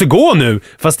här, vi måste gå nu!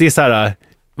 Fast det är så här,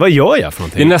 vad gör jag för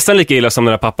någonting? Det är nästan lika illa som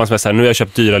den där pappan som är så här, nu har jag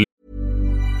köpt dyra.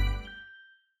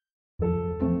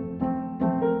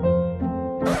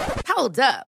 Hold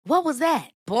up. What was that?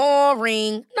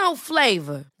 Boring. No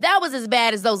flavor. That was as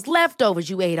bad as those leftovers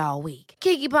you ate all week.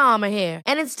 Keke Palmer here,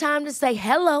 and it's time to say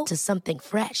hello to something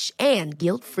fresh and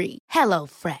guilt-free. Hello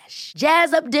Fresh.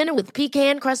 Jazz up dinner with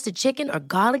pecan-crusted chicken or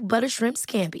garlic butter shrimp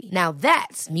scampi. Now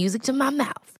that's music to my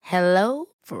mouth. Hello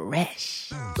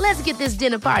Fresh. Let's get this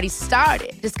dinner party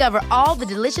started. Discover all the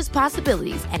delicious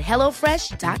possibilities at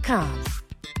hellofresh.com.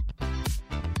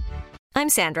 I'm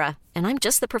Sandra, and I'm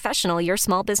just the professional your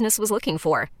small business was looking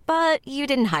for. But you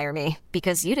didn't hire me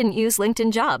because you didn't use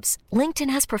LinkedIn Jobs.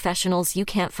 LinkedIn has professionals you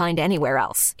can't find anywhere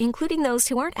else, including those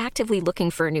who aren't actively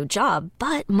looking for a new job,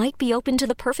 but might be open to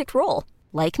the perfect role,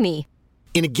 like me.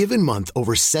 In a given month,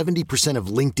 over 70%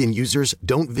 of LinkedIn users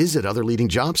don't visit other leading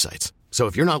job sites. So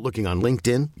if you're not looking on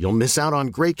LinkedIn, you'll miss out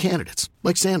on great candidates,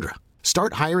 like Sandra.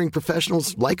 Start hiring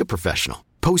professionals like a professional.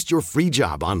 Post your free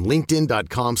job on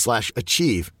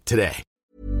linkedin.com/achieve today.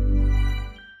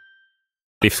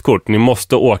 Liftkort. Ni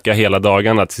måste åka hela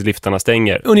dagarna tills liftarna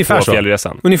stänger. Ungefär så.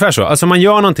 Fjällresan. Ungefär så. Alltså man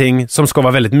gör någonting som ska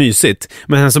vara väldigt mysigt,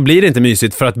 men sen så blir det inte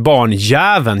mysigt för att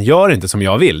barnjäveln gör inte som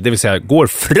jag vill. Det vill säga går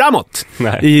framåt.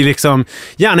 Nej. I liksom,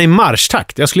 gärna i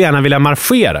marschtakt. Jag skulle gärna vilja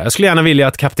marschera. Jag skulle gärna vilja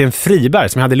att kapten Friberg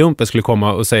som jag hade i lumpen skulle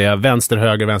komma och säga vänster,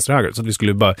 höger. Så att vi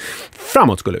skulle bara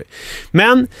framåt skulle vi.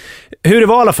 Men hur det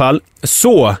var i alla fall,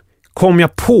 så kom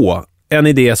jag på en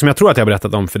idé som jag tror att jag har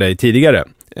berättat om för dig tidigare.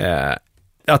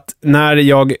 Att när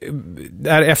jag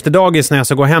är efter dagis när jag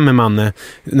ska gå hem med Manne,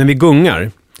 när vi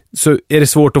gungar, så är det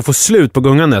svårt att få slut på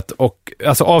gungandet och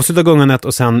alltså avsluta gungandet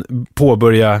och sen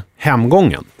påbörja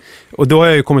hemgången. Och då har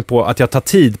jag ju kommit på att jag tar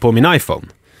tid på min iPhone.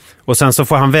 Och sen så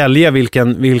får han välja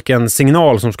vilken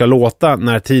signal som ska låta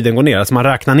när tiden går ner. Alltså man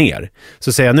räknar ner.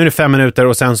 Så säger jag, nu är det 5 minuter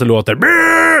och sen så låter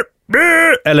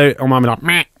eller om man vill ha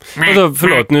alltså,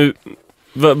 förlåt, nu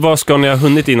vad ska ni ha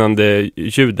hunnit innan det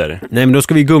ljuder? Nej, men då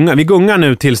ska vi gunga. Vi gungar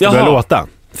nu tills det börjar låta.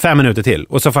 5 minuter till.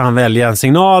 Och så får han välja en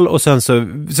signal och sen så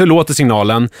låter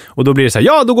signalen och då blir det så här,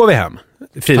 ja, då går vi hem.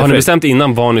 Har ni bestämt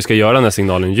innan vad ni ska göra när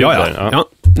signalen ljuder? Ja.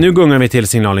 Nu gungar vi till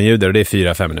signalen ljuder och det är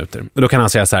 4-5 minuter. Och då kan han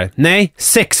säga så här, nej,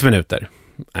 6 minuter.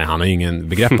 Nej, han har ju ingen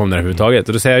begrepp om det överhuvudtaget.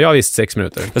 Och då säger jag, ja visst, 6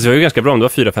 minuter. Alltså det var ju ganska bra om du har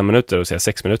 4-5 minuter och säger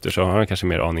 6 minuter, så har han kanske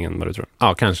mer aning än vad du tror.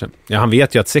 Ja, kanske. Ja, han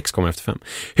vet ju att 6 kommer efter 5.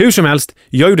 Hur som helst,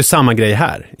 jag gjorde samma grej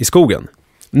här i skogen.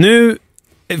 Nu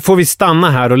får vi stanna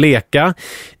här och leka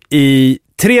i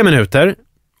 3 minuter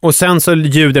och sen så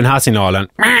ljuder den här signalen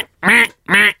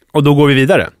och då går vi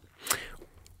vidare.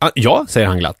 Ja, säger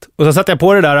han glatt. Och så satte jag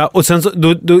på det där och sen så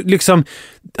då liksom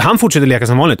han fortsätter leka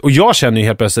som vanligt och jag känner ju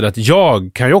helt plötsligt att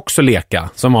jag kan ju också leka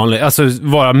som vanligt, alltså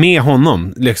vara med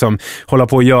honom, liksom hålla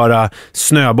på att göra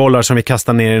snöbollar som vi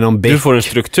kastar ner i någon bäck. Du får en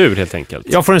struktur helt enkelt.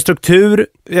 Jag får en struktur,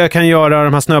 jag kan göra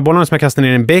de här snöbollarna som jag kastar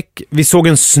ner i en bäck. Vi såg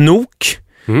en snok.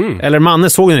 Eller Manne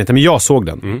såg den inte, men jag såg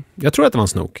den. Jag tror att det var en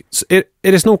snok.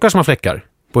 Är det snokar som har fläckar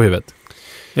på huvudet?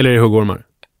 Eller är det huggormar?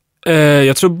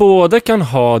 Jag tror båda kan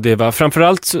ha det, va?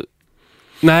 Framförallt så...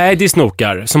 Nej, det är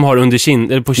snokar som har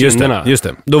under på kinderna. Just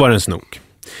det, då var det en snok.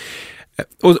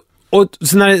 Och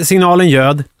så när signalen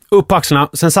ljöd, upp på axlarna,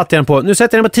 sen satte jag den på, nu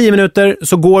sätter jag den på 10 minuter,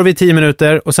 så går vi 10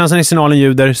 minuter och sen när signalen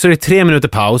ljuder så är det 3 minuter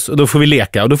paus och då får vi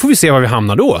leka och då får vi se var vi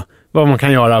hamnar då. Vad man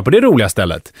kan göra på det roliga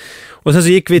stället. Och sen så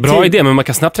gick vi Bra idé, men man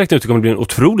kan snabbt räkna ut att det kommer bli en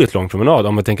otroligt lång promenad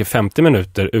om man tänker 50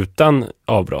 minuter utan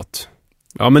avbrott.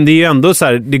 Ja, men det är ju ändå så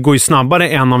här, det går ju snabbare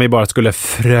än om vi bara skulle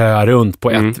frö runt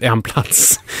på en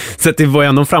plats. Så att det var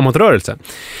ändå en framåtrörelse.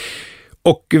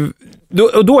 Och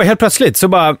då helt plötsligt så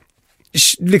bara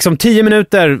liksom 10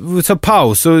 minuter så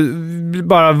paus och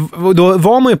då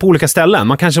var man ju på olika ställen.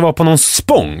 Man kanske var på någon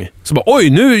spång. Så bara, oj,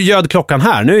 nu ljöd klockan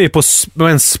här. Nu är vi på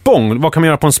en spång. Vad kan man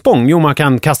göra på en spång? Jo, man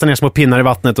kan kasta ner små pinnar i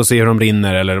vattnet och se hur de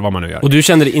rinner eller vad man nu gör. Och du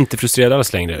kände dig inte frustrerad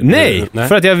alls längre? Nej,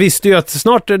 för att jag visste ju att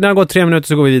snart när det har gått 3 minuter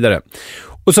så går vi vidare.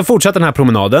 Och så fortsatte den här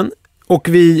promenaden och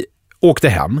vi åkte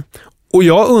hem. Och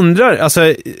jag undrar,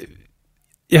 alltså...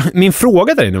 min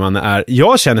fråga där inne, man, är,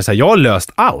 jag känner så här, jag har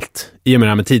löst allt i och med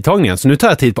det här med tidtagningen, så nu tar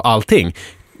jag tid på allting.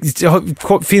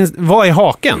 Vad är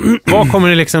haken? Vad kommer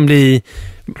det liksom bli?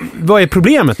 Vad är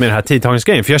problemet med det här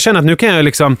tidtagningsgrejen? För jag känner att nu kan jag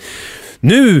liksom,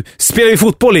 nu spelar vi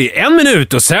fotboll i 1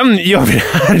 minut och sen gör vi det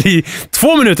här i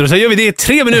 2 minuter och sen gör vi det i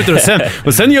 3 minuter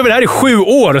och sen gör vi det här i 7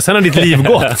 år och sen har ditt liv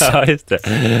gått. Ja, just det.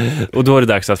 Och då är det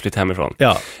dags att flytta hemifrån.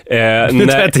 Ja, nu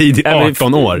tar jag tid i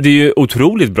 18 år. Det är ju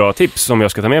otroligt bra tips som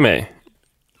jag ska ta med mig.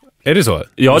 Är det så?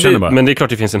 Ja, men det är klart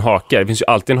det finns en hake. Det finns ju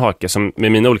alltid en hake som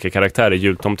med mina olika karaktärer,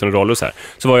 jultomten och Rollo så här.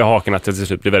 Så var ju haken att jag till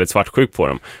slut blev väldigt svartsjuk på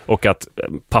dem. Och att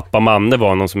pappa Manne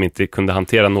var någon som inte kunde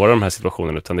hantera några av de här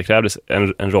situationerna utan det krävdes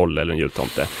en roll eller en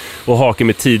jultomte. Och haken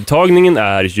med tidtagningen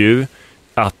är ju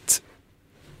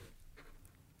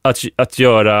att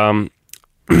göra...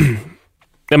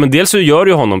 ja, men dels så gör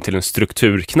ju honom till en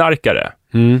strukturknarkare.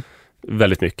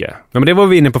 Väldigt mycket. Ja, men det var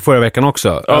vi inne på förra veckan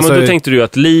också. Ja, men då tänkte du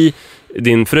att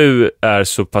din fru är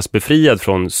så pass befriad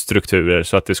från strukturer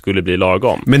så att det skulle bli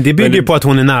lagom. Men det bygger ju på att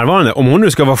hon är närvarande. Om hon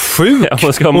nu ska vara sjuk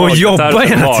och jobba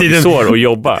hela tiden. Och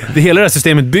jobba. Det hela det här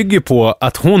systemet bygger på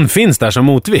att hon finns där som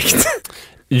motvikt.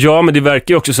 Ja, men det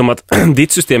verkar ju också som att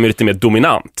ditt system är lite mer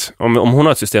dominant. Om hon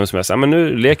har ett system som är så här, men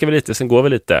nu leker vi lite, sen går vi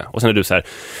lite. Och sen är du så här,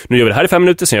 nu gör vi det här i 5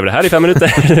 minuter, sen gör vi det här i 5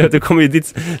 minuter. Då kommer ju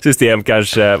ditt system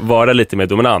kanske vara lite mer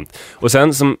dominant. Och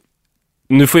sen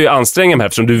nu får jag anstränga mig här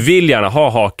eftersom du vill gärna ha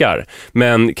hakar.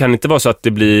 Men kan det inte vara så att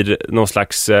det blir någon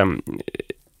slags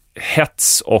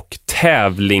hets- och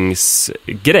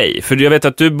tävlingsgrej? För jag vet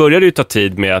att du började ju ta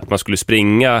tid med att man skulle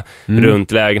springa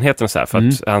runt lägenheten och så här, för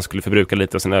att han skulle förbruka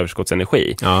lite av sin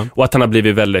överskottsenergi. Ja. Och att han har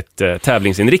blivit väldigt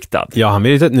tävlingsinriktad. Ja,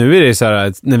 nu är det så här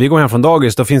att när vi går hem från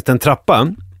dagis då finns det en trappa.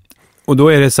 Och då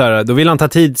är det så här, då vill han ta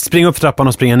tid, springa upp trappan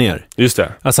och springa ner. Just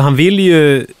det. Alltså han vill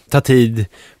ju ta tid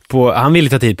på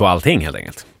allting helt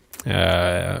enkelt.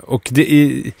 Och det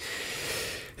är...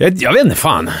 Jag vet inte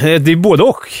fan. Det är både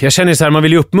och. Jag känner så här, man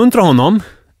vill ju uppmuntra honom.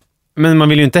 Men man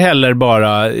vill ju inte heller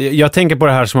bara... Jag tänker på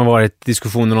det här som har varit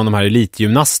diskussionen om de här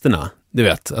elitgymnasterna. Du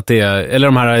vet, att det är, eller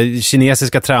de här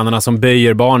kinesiska tränarna som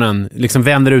böjer barnen, liksom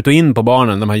vänder ut och in på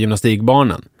barnen, de här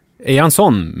gymnastikbarnen. Är jag en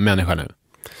sån människa nu?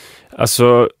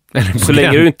 Alltså, så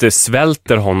länge du inte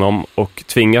svälter honom och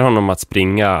tvingar honom att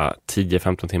springa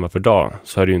 10-15 timmar per dag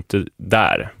så är du ju inte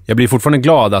där. Jag blir fortfarande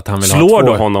glad att han vill Slår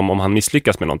du honom om han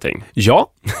misslyckas med någonting?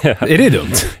 Ja, är det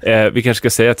dumt? Vi kanske ska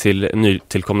säga till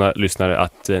nytillkomna lyssnare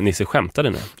att Nisse skämtade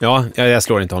nu. Ja, jag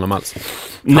slår inte honom alls.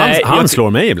 Nej, han slår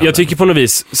mig ibland. Jag tycker på något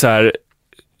vis så här,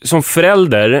 som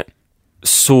förälder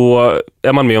så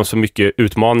är man med om så mycket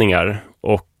utmaningar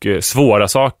och svåra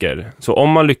saker. Så om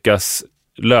man lyckas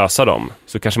lösa dem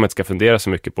så kanske man inte ska fundera så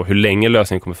mycket på hur länge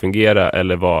lösningen kommer fungera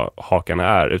eller vad hakarna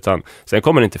är, utan sen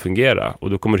kommer det inte fungera och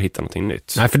då kommer du hitta någonting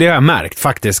nytt. Nej, för det har jag märkt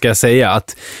faktiskt, ska jag säga,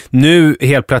 att nu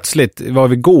helt plötsligt var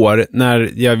vi går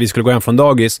när vi skulle gå hem från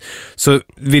dagis så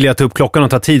ville jag ta upp klockan och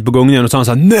ta tid på gången och sa han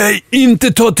så här, nej,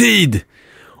 inte ta tid!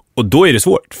 Och då är det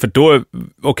svårt, för då,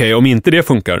 okej, om inte det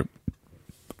funkar,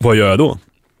 vad gör jag då?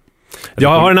 Jag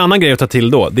har en annan grej att ta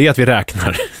till då, det är att vi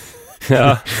räknar.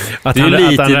 Ja. Att det är han,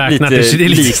 lite, att han räknar lite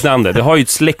till liknande. Det har ju ett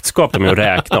släktskap med att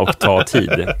räkna och ta tid,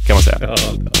 kan man säga. Ja,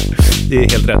 det är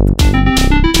helt rätt.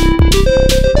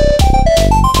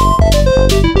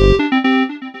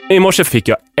 I morse fick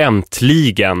jag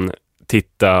äntligen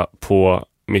titta på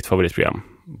mitt favoritprogram,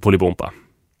 Bolibompa.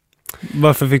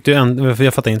 Varför fick du varför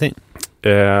jag fattar ingenting?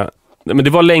 Men det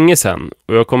var länge sedan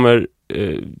och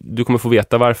du kommer få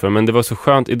veta varför, men det var så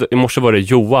skönt. I morse var det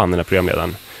Johan, den här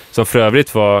programledaren, som för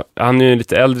övrigt han är ju en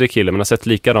lite äldre kille men har sett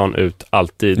likadan ut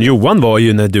alltid. Johan var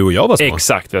ju när du och jag var små.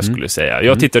 Exakt vad jag skulle säga.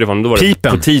 Jag tittade på honom, då var det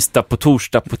på tisdag, på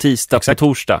torsdag, på tisdag, på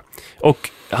torsdag. Och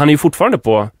han är ju fortfarande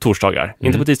på torsdagar.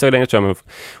 Inte på tisdagar längre tror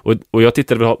jag. Och jag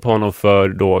tittade på honom för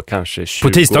då kanske 20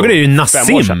 på tisdagar är det ju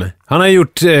Nassim. Han har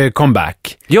gjort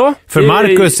comeback. Ja. För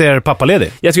Marcus är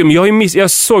pappaledig.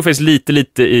 Jag såg faktiskt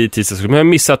lite i tisdags, men jag har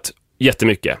missat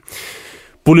jättemycket.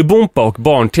 Bolibompa och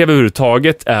barn-tv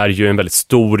överhuvudtaget är ju en väldigt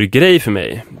stor grej för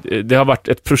mig. Det har varit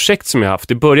ett projekt som jag har haft.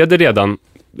 Det började redan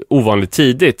ovanligt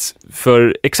tidigt.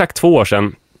 För exakt 2 år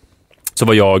sedan så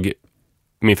var jag,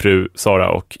 min fru Sara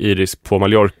och Iris på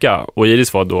Mallorca. Och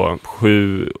Iris var då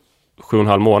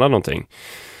 7,5 månader någonting.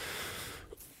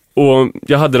 Och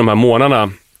jag hade de här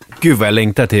månaderna. Gud vad jag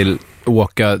längtar till att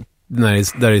åka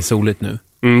där det är soligt nu.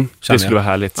 Det skulle vara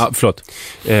härligt. Ja, förlåt.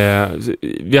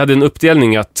 Vi hade en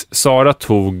uppdelning att Sara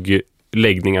tog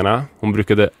läggningarna. Hon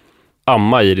brukade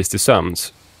amma Iris till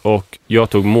sömns. Och jag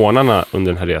tog månaderna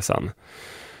under den här resan.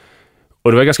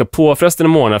 Och det var ganska påfrestande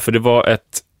månader, för det var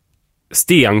ett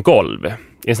stengolv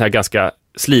i en sån här ganska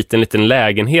sliten liten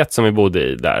lägenhet som vi bodde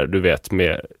i där, du vet,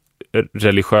 med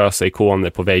religiösa ikoner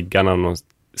på väggarna och någon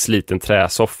sliten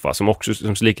träsoffa som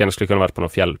lika gärna skulle kunna varit på någon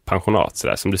fjällpensionat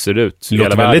sådär, som det ser ut. Det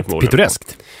låter väldigt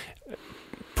pittoreskt.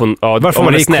 Varför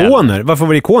var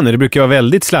det ikoner? Det brukar vara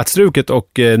väldigt slätstruket och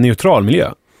neutral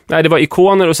miljö. Nej, det var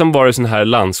ikoner och sen var det sån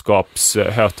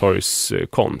här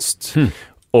hötorgskonst.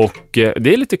 Och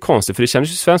det är lite konstigt, för det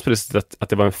kändes ju svenskt på det sättet att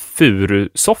det var en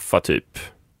furusoffa typ.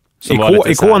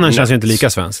 Ikonen känns ju inte lika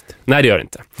svenskt. Nej, det gör det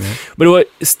inte. Men det var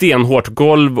stenhårt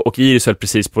golv och Iris höll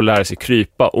precis på att lära sig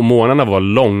krypa. Och månaderna var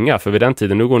långa, för vid den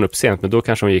tiden, nu går hon upp sent, men då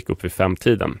kanske hon gick upp vid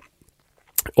 5-tiden.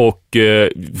 Och de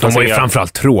var ju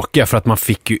framförallt tråkiga för att man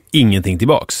fick ju ingenting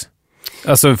tillbaks.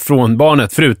 Alltså från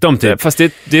barnet, förutom typ. Fast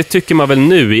det tycker man väl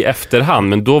nu i efterhand,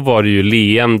 men då var det ju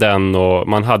leenden och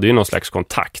man hade ju någon slags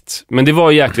kontakt. Men det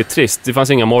var jäkligt trist. Det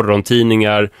fanns inga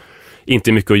morgontidningar,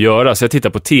 inte mycket att göra, så jag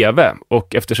tittade på tv.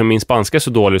 Och eftersom min spanska är så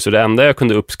dålig, så det enda jag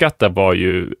kunde uppskatta var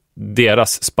ju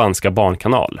deras spanska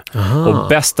barnkanal. Aha. Och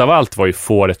bäst av allt var ju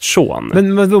Fåret Sean.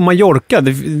 Men då Mallorca,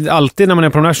 alltid när man är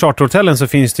på de här charterhotellen så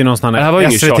finns det ju någon sån här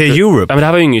SVT Europe. Ja, men det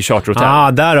här var ju ingen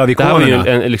charterhotell. Där har vi ikonerna. Det här var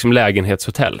ju en liksom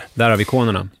lägenhetshotell. Där har vi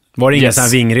ikonerna. Var det inga sån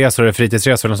här vingresor eller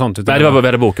fritidsresor eller sånt? Nej, det var bara vi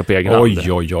hade bokat på egen hand.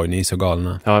 Oj, ni är så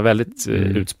galna. Ja, väldigt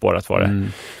utspårat var det.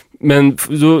 Men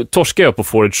då torskade jag på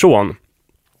Fåret Sean.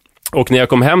 Och när jag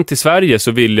kom hem till Sverige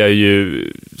så ville jag ju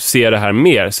se det här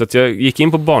mer. Så att jag gick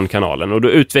in på Barnkanalen och då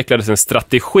utvecklades en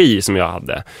strategi som jag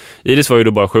hade. Iris var ju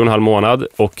då bara 7,5 månad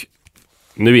och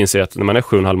nu inser jag att när man är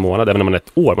 7,5 månad, även när man är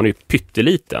 1 år, man är ju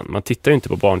pytteliten. Man tittar ju inte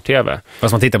på barn-tv.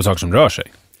 Fast man tittar på saker som rör sig.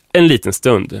 En liten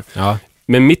stund. Ja.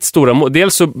 Men mitt stora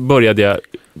dels så började jag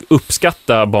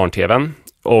uppskatta barn-tvn.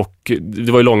 Och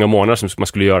det var ju långa månader som man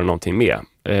skulle göra någonting med.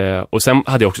 Och sen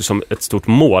hade jag också som ett stort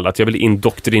mål att jag ville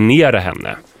indoktrinera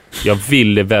henne. Jag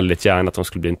ville väldigt gärna att hon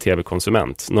skulle bli en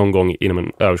tv-konsument någon gång inom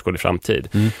en överskådlig framtid.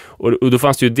 Och då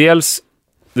fanns det ju dels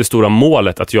det stora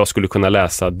målet att jag skulle kunna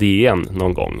läsa DN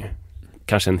någon gång.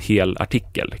 Kanske en hel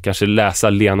artikel. Kanske läsa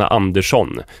Lena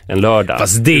Andersson en lördag.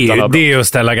 Fast det är att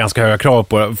ställa ganska höga krav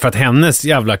på. För att hennes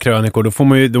jävla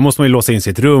krönikor, då måste man ju låsa in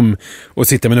sitt rum och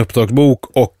sitta med en uppdragsbok.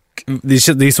 Och det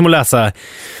är som att läsa...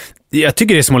 Jag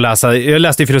tycker det är som att läsa... Jag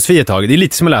läste i filosofi ett tag. Det är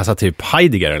lite som att läsa typ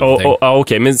Heidegger eller någonting.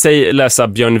 Okej. Men säg läsa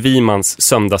Björn Wimans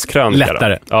söndagskrönika.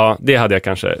 Lättare. Då. Ja, det hade jag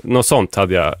kanske... Något sånt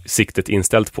hade jag siktet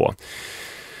inställt på.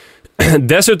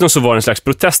 Dessutom så var det en slags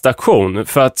protestaktion.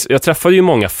 För att jag träffade ju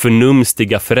många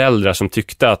förnumstiga föräldrar som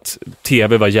tyckte att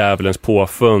tv var djävulens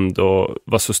påfund och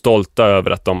var så stolta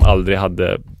över att de aldrig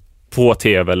hade på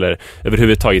tv eller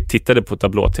överhuvudtaget tittade på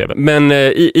tablå-tv. Men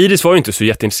Iris var ju inte så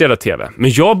jätteintresserad av tv.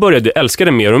 Men jag började älska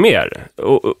det mer och mer.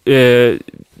 Och,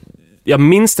 jag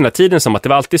minns den här tiden som att det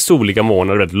var alltid soliga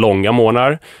månader, väldigt långa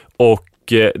månader. Och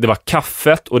det var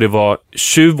kaffet och det var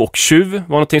Tjuv och tjuv var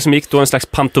någonting som gick då, en slags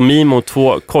pantomim om det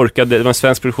var en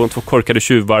svensk produktion, 2 korkade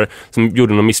tjuvar som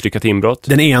gjorde något misslyckat inbrott.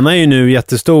 Den ena är ju nu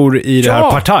jättestor i det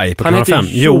här Partaj på kanal 5.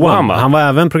 Johan. Han var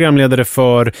även programledare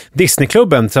för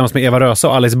Disneyklubben tillsammans med Eva Röse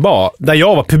och Alice Ba, där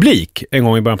jag var publik en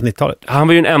gång i början på 90-talet. Han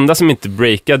var ju den enda som inte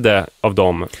breakade av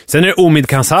dem. Sen är det Omid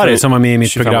Kansari som var med i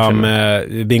mitt program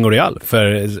Bingo Real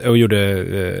och gjorde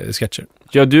sketcher.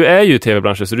 Ja, du är ju i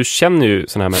tv-branschen så du känner ju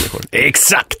såna här människor.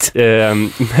 Exakt!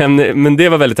 Men det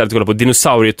var väldigt härligt att kolla på.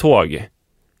 Dinosaurietåg.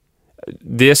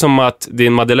 Det är som att det är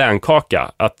en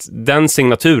madeleinekaka. Att den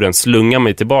signaturen slungar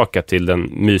mig tillbaka till den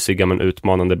mysiga men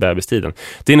utmanande bebistiden.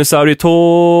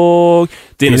 Dinosaurietåg.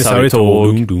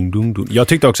 Jag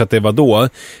tyckte också att det var då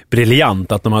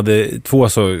briljant att de hade 2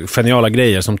 så geniala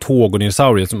grejer som tåg och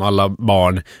dinosaurier som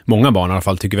många barn i alla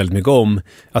fall tycker väldigt mycket om.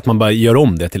 Att man bara gör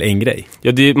om det till en grej.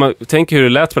 Ja, man tänker hur det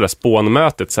lät på det här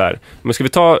spånmötet så här. Men ska vi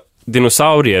ta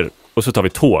dinosaurier och så tar vi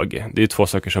tåg. Det är ju 2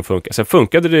 saker som funkar. Sen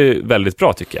funkade det väldigt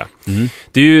bra tycker jag.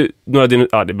 Det är ju några det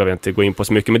behöver jag inte gå in på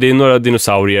så mycket, men det är några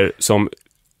dinosaurier som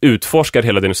utforskar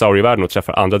hela dinosaurievärlden och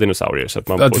träffar andra dinosaurier så att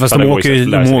man fast de åker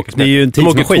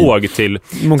tåg till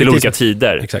olika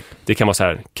tider. Exakt. Det kan vara så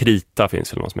här krita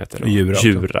finns eller något som heter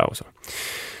djura och så.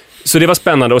 Så det var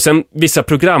spännande och sen vissa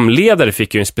programledare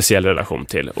fick ju en speciell relation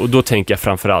till och då tänker jag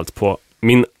framförallt på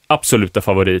min absoluta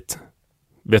favorit.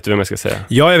 Vet du vem jag ska säga?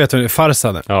 Ja, jag vet vem.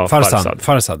 Farsad. Ja,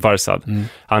 Farsad.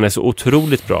 Han är så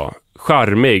otroligt bra.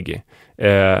 Charmig.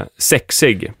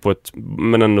 Sexig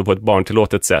men ändå på ett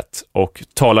barntillåtet sätt. Och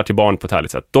talar till barn på ett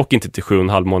härligt sätt. Dock inte till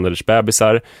 7,5 månaders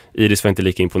bebisar. Iris var inte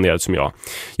lika imponerad som jag.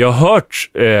 Jag har hört...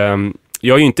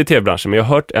 jag är ju inte i tv-branschen, men jag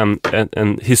har hört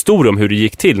en historia om hur det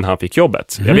gick till när han fick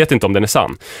jobbet. Jag vet inte om den är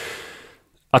sann.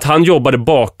 Att han jobbade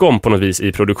bakom på något vis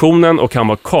i produktionen och han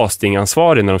var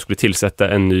castingansvarig när de skulle tillsätta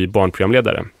en ny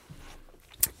barnprogramledare.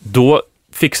 Då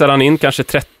fixade han in kanske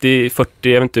 30, 40,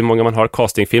 jag vet inte hur många man har,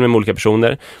 castingfilmer med olika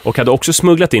personer och hade också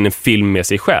smugglat in en film med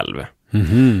sig själv.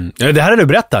 Ja, det här har du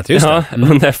berättat, just det.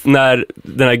 Och när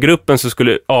den här gruppen som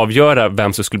skulle avgöra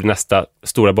vem som skulle bli nästa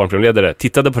stora barnprogramledare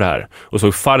tittade på det här och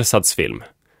såg Farsads film,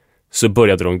 så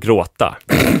började de gråta.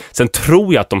 Sen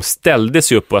tror jag att de ställde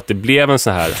sig upp och att det blev en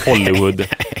sån här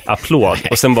Hollywood-applåd.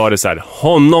 Och sen var det så här,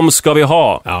 honom ska vi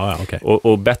ha! Ja, okay.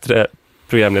 Och bättre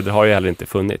programledare har ju heller inte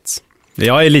funnits.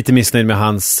 Jag är lite missnöjd med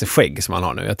hans skägg som han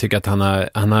har nu. Jag tycker att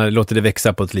han har låtit det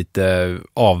växa på ett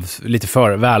lite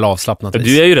för väl avslappnat vis.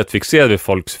 Du är ju rätt fixerad vid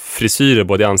folks frisyrer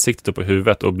både i ansiktet och på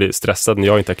huvudet och blir stressad när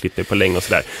jag inte har klippt mig på länge och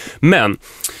sådär. Men...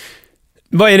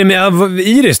 Vad är det med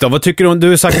Iris då? Vad tycker du? Du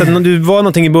har sagt att du var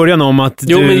någonting i början om att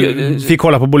du fick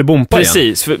kolla på Bolibompa igen.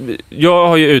 Precis, för jag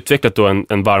har ju utvecklat då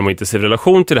en varm och intensiv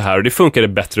relation till det här och det funkade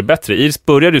bättre och bättre. Iris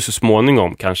började ju så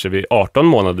småningom, kanske vid 18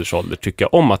 månaders ålder, tycka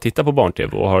om att titta på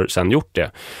barn-tv och har sen gjort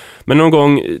det. Men någon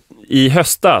gång i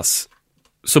höstas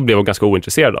så blev hon ganska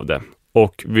ointresserad av det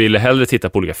och ville hellre titta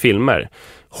på olika filmer.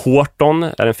 Horton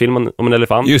är en film om en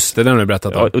elefant. Just det, den har du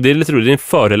berättat om. Ja, och det är lite roligt, det är en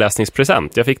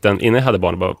föreläsningspresent. Jag fick den innan jag hade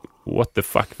barn och bara, what the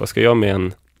fuck, vad ska jag med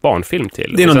en barnfilm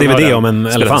till? Det är någon DVD om en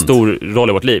elefant. En stor roll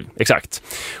i vårt liv, exakt.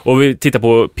 Och vi tittar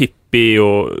på Pippi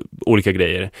och olika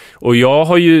grejer. Och jag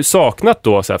har ju saknat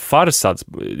då så här Farsad.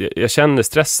 Jag känner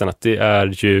stressen att det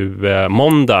är ju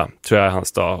måndag, tror jag är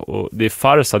hans dag. Och det är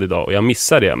Farsad idag och jag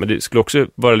missar det. Men det skulle också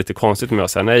vara lite konstigt med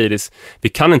att säga, nej Iris, vi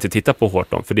kan inte titta på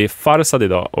Horton för det är Farsad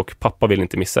idag och pappa vill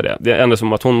inte missa det. Det är ändå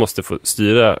som att hon måste få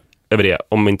styra över det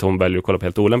om inte hon väljer att kolla på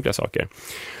helt olämpliga saker.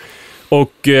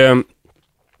 Och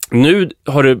nu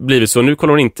har det blivit så, nu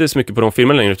kollar hon inte så mycket på de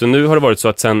filmerna längre, utan nu har det varit så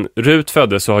att sen Rut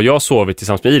föddes så har jag sovit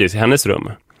tillsammans med Iris i hennes rum.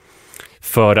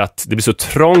 För att det blir så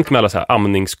trångt med alla så här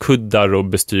amningskuddar och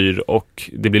bestyr och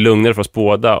det blir lugnare för oss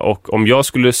båda. Och om jag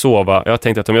skulle sova, jag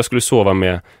tänkte att om jag skulle sova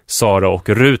med Sara och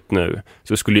Rut nu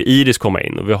så skulle Iris komma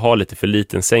in och vi har lite för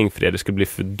liten säng för det. Det skulle bli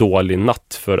för dålig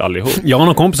natt för allihop. Jag har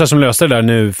några kompisar som löste det där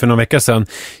nu för några veckor sedan.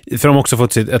 För de har också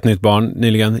fått ett nytt barn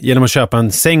nyligen. Genom att köpa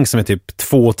en säng som är typ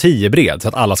 2,10 bred så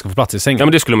att alla ska få plats i sängen. Ja,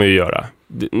 men det skulle man ju göra.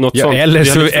 Något sånt,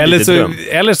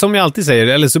 eller som jag alltid säger,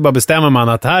 eller så bara bestämmer man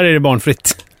att här är det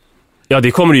barnfritt. Ja,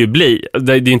 det kommer det ju bli.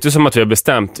 Det är inte som att vi har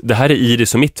bestämt, det här är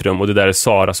Iris och mitt rum och det där är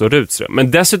Saras och Ruts rum.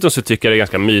 Men dessutom så tycker jag det är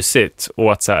ganska mysigt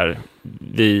och att så här,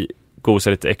 vi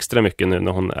gosar lite extra mycket nu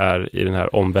när hon är i den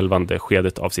här omvälvande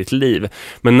skedet av sitt liv.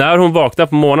 Men när hon vaknar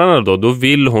på morgnarna då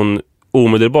vill hon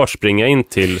omedelbart springa in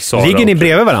till Sara. Ligger ni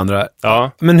bredvid varandra?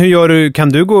 Ja. Men hur gör du? Kan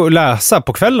du gå och läsa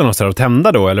på kvällen och så och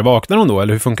tända då? Eller vaknar hon då?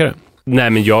 Eller hur funkar det? Nej,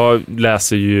 men jag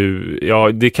läser ju... Ja,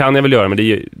 det kan jag väl göra, men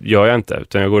det gör jag inte.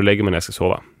 Utan jag går och lägger mig när jag ska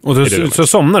sova. Och så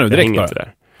somnar du direkt bara?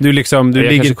 Där. Du liksom,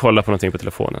 jag kanske kollar på någonting på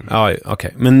telefonen. Ja,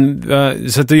 okej. Men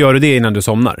så att du gör det innan du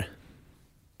somnar?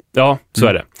 Ja, så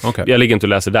är det. Okay. Jag ligger inte och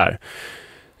läser där.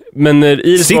 Men när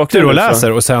Iris sitter du och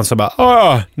läser och sen så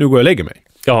bara, nu går jag och lägger mig.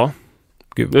 Ja,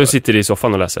 Gud, jag sitter i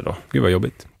soffan och läser då. Gud vad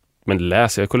jobbigt. Men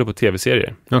läser, jag kollar på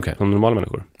tv-serier. Okay. Som normala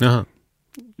människor. Jaha.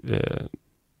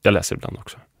 Jag läser ibland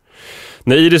också.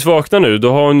 När Iris vaknar nu,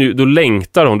 då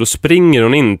längtar hon, då springer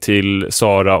hon in till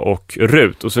Sara och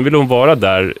Rut. Och sen vill hon vara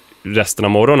där resten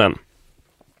av morgonen.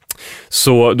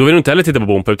 Så då vill hon inte heller titta på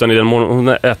Bompa, utan i den morgon, hon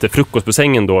äter frukost på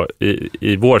sängen då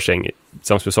i vår säng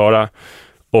tillsammans med Sara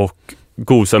och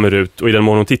gosar med Rut. Och i den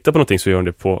morgon hon tittar på någonting så gör hon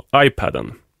det på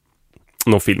iPaden.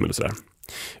 Någon film eller sådär.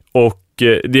 Och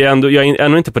det är ändå, jag är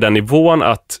ändå inte på den nivån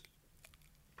att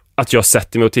jag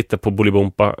sätter mig och tittar på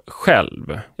Bolibompa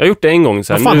själv. Jag har gjort det en gång.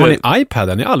 Så här, vad fan, har ni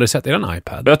iPaden? Jag har aldrig sett er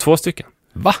iPad. Jag har 2 stycken.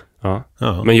 Va? Ja.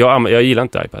 Ja. Men jag gillar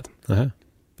inte iPad. Nähä.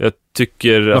 Jag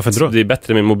tycker att det är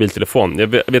bättre med mobiltelefon. Jag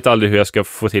vet aldrig hur jag ska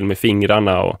få till med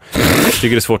fingrarna och jag tycker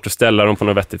det är svårt att ställa dem på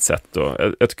något vettigt sätt. Och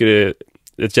jag tycker det är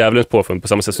ett jävligt påfund på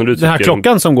samma sätt som du tycker. Den här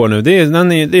klockan som går nu, det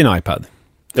är en iPad.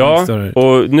 Ja,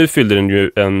 och nu fyller den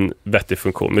ju en vettig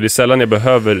funktion. Men det är sällan jag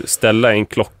behöver ställa en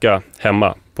klocka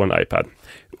hemma på en iPad.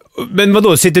 Men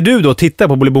vadå, sitter du då och tittar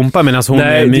på Bolibompa medan hon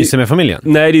myser med familjen?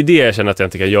 Nej, det är det jag känner att jag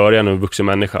inte kan göra genom en vuxen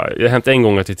människa. Det har hänt en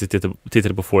gång att jag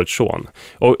tittade på Forrest Shawn.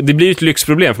 Och det blir ju ett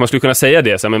lyxproblem, för man skulle kunna säga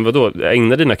det. Så här, men vadå,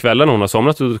 ägna dina kvällar när hon har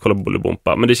somnat och kollar på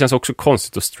Bolibompa. Men det känns också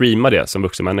konstigt att streama det som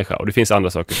vuxen människa. Och det finns andra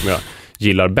saker som jag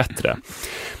gillar bättre.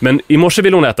 Men i morse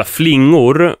ville hon äta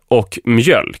flingor och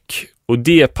mjölk. Och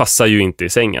det passar ju inte i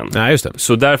sängen. Nej, just det.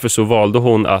 Så därför så valde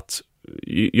hon att...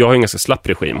 Jag har en ganska slapp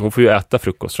regim. Hon får ju äta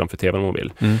frukost framför tvn om hon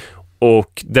vill.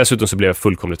 Och dessutom så blev jag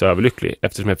fullkomligt överlycklig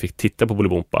eftersom jag fick titta på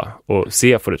Bolibompa och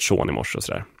se Forrest Shawn i morse och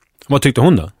sådär. Vad tyckte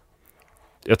hon då?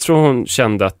 Jag tror hon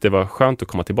kände att det var skönt att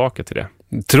komma tillbaka till det.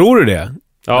 Tror du det?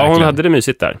 Ja, verkligen. hon hade det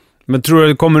mysigt där. Men tror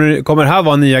du, kommer det här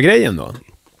vara nya grejen då?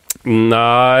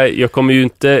 Nej, jag kommer ju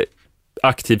inte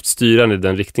aktivt styra i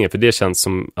den riktningen, för det känns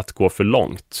som att gå för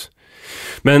långt.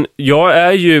 Men jag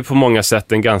är ju på många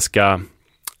sätt en ganska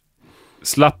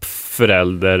slapp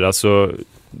förälder. Alltså,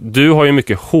 du har ju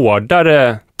mycket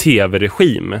hårdare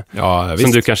tv-regim. Ja, visst.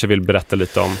 Som du kanske vill berätta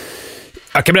lite om.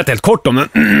 Jag kan berätta helt kort om den.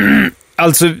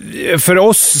 Alltså, för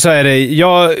oss så är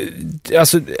det...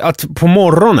 alltså, att på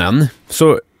morgonen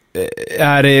så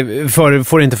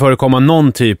får det inte förekomma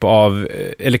någon typ av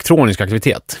elektronisk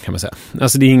aktivitet, kan man säga.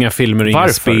 Alltså det är inga filmer, inga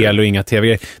spel och inga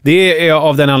tv-grejer. Det är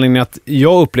av den anledningen att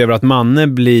jag upplever att Manne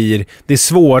det är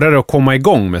svårare att komma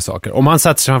igång med saker. Om han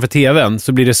sätter sig framför tvn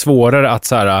så blir det svårare att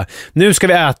så här, nu ska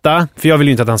vi äta, för jag vill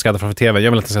ju inte att han ska äta framför tvn,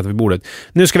 jag vill att han ska äta vid bordet.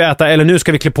 Nu ska vi äta, eller nu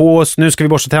ska vi klä på oss, nu ska vi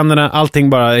borsta tänderna, allting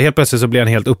bara, helt plötsligt så blir han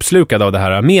helt uppslukad av det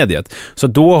här mediet. Så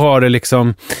då har det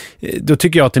liksom, då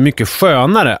tycker jag att det är mycket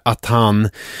skönare att han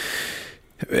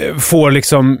får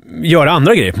liksom göra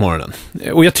andra grejer på morgonen.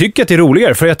 Och jag tycker att det är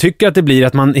roligare, för jag tycker att det blir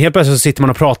att man helt plötsligt så sitter man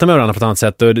och pratar med varandra på ett annat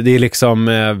sätt, och det är liksom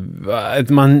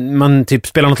man typ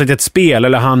spelar något litet spel,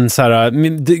 eller han så här,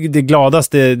 det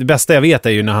gladaste, det bästa jag vet är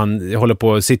ju när han håller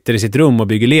på, sitter i sitt rum och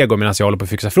bygger Lego medan jag håller på att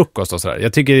fixa frukost och sådär.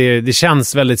 Jag tycker det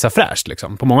känns väldigt så fräscht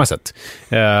liksom, på många sätt.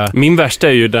 Min värsta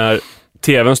är ju när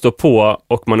tvn står på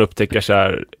och man upptäcker så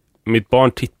här, mitt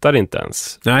barn tittar inte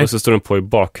ens. Nej. Och så står den på i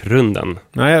bakgrunden.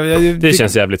 Nej, det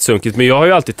känns jävligt sunkigt. Men jag har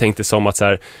ju alltid tänkt det som att så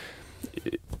här,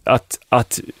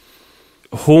 att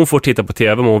hon får titta på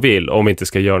tv om hon vill, om inte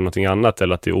ska göra någonting annat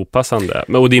eller att det är opassande.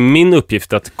 Och det är min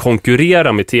uppgift att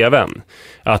konkurrera med tvn.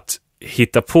 Att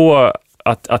hitta på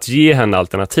att ge henne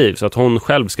alternativ så att hon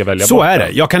själv ska välja så bort. Så är det.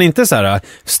 Jag kan inte så här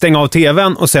stänga av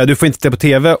tvn och säga du får inte titta på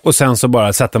tv och sen så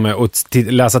bara sätta mig och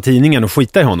läsa tidningen och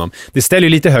skita i honom. Det ställer ju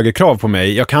lite högre krav på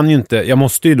mig. Jag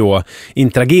måste ju då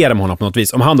interagera med honom på något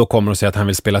vis. Om han då kommer och säger att han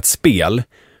vill spela ett spel,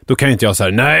 då kan ju inte jag säga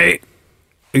nej,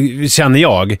 känner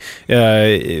jag,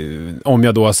 om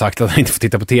jag då har sagt att han inte får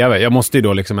titta på tv. Jag måste ju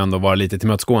då liksom ändå vara lite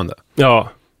tillmötesgående.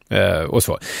 Ja. Och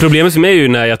så. Problemet för mig är ju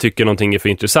när jag tycker någonting är för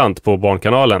intressant på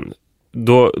Barnkanalen.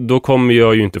 Då kommer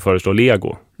jag ju inte föreslå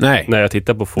Lego. Nej. När jag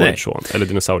tittar på Forrest Shawn eller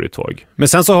dinosaurietåg. Men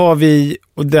sen så har vi,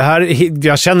 och det här,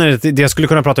 jag känner att jag skulle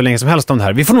kunna prata hur länge som helst om det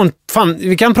här. Vi får nog,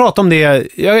 vi kan prata om det.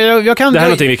 Jag kan, det här är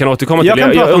någonting vi kan återkomma till.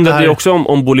 Jag undrar också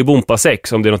om Bolibompa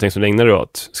 6, om det är någonting som ägnar dig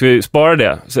åt. Ska vi spara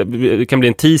det? Så det kan bli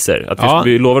en teaser. Att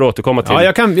vi lovar att återkomma till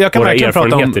jag kan våra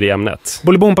erfarenheter i ämnet.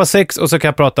 Bolibompa 6, och så kan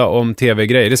jag prata om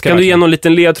tv-grejer. Kan du ge någon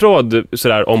liten ledtråd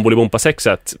sådär, om Bolibompa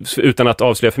 6-et utan att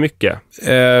avslöja för mycket?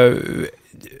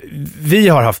 Vi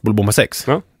har haft Bolibompa 6.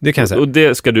 Ja. Det kan jag säga. Och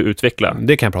det ska du utveckla.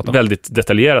 Det kan jag prata om. Väldigt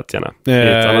detaljerat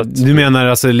gärna. Du menar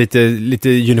alltså lite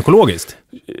gynekologiskt?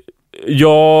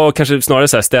 Ja, kanske snarare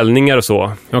så här ställningar och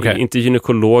så. Okej. Inte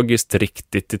gynekologiskt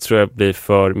riktigt. Det tror jag blir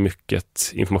för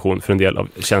mycket information för en del av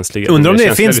känsliga. Undrar om det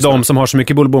känsliga finns lyssnare. de som har så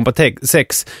mycket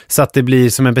Bolibompa-sex så att det blir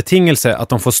som en betingelse att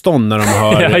de får stånd när de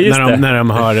hör Ja, just det. när de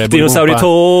hör Bolibompa.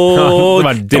 Dinosaurietåg! Ja, det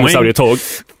var Dinosaurietåg.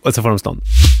 Och så får de stånd.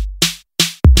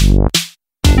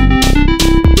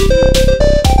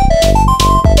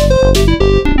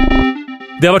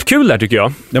 Det har varit kul där tycker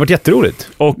jag. Det har varit jätteroligt.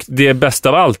 Och det bästa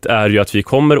av allt är ju att vi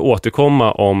kommer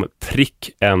återkomma om prick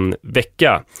en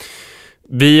vecka.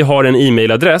 Vi har en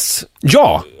e-mailadress.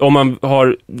 Ja! Om man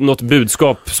har något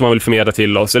budskap som man vill förmedla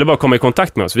till oss, eller bara komma i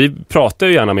kontakt med oss. Vi pratar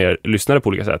ju gärna med er lyssnare på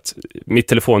olika sätt. Mitt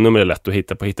telefonnummer är lätt att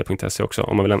hitta på hitta.se också,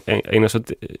 om man vill ägna sig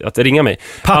åt att ringa mig.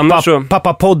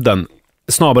 Pappapodden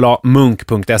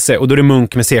 @munk.se, och då är det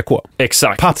Munk med CK.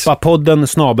 Exakt. Pappapodden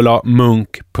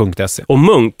 @munk.se. Och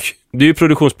Munk, det är ju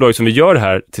produktionsbolag som vi gör det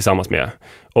här tillsammans med.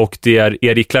 Och det är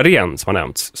Erik Klarén som har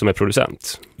nämnts som är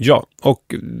producent. Ja,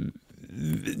 och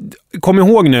kom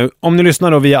ihåg nu, om ni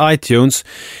lyssnar då via iTunes,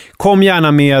 kom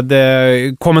gärna med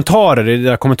kommentarer i det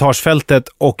där kommentarsfältet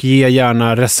och ge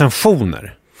gärna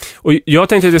recensioner. Och jag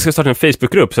tänkte att jag ska starta en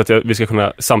Facebookgrupp så att vi ska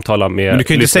kunna samtala med Men du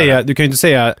kan ju inte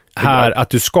säga här att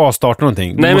du ska starta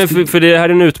någonting. Nej, men för det här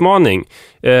är en utmaning.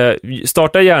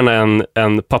 Starta gärna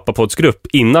en pappapoddsgrupp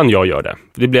innan jag gör det.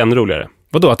 Det blir ännu roligare.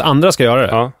 Vadå, att andra ska göra det?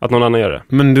 Ja, att någon annan gör det.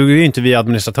 Men du är ju inte via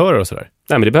administratörer och sådär.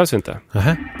 Nej, men det behövs inte.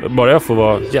 Nähä. Bara jag får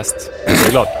vara gäst. Jag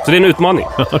är glad. Så det är en utmaning.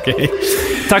 Okej.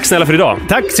 Tack snälla för idag.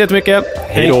 Tack så jättemycket.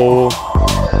 Hej då.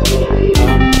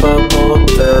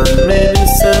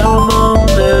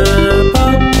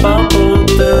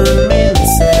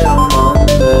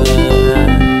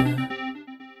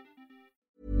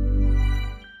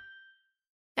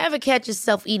 Ever catch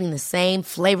yourself eating the same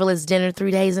flavorless dinner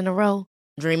 3 days in a row?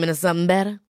 Dreaming of something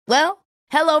better? Well,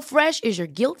 HelloFresh is your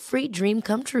guilt-free dream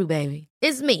come true, baby.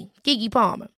 It's me, Keke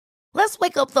Palmer. Let's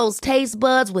wake up those taste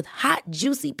buds with hot,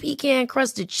 juicy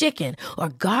pecan-crusted chicken or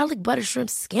garlic butter shrimp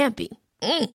scampi.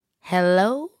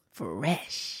 Hello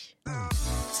Fresh.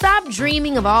 Stop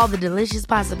dreaming of all the delicious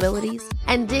possibilities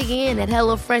and dig in at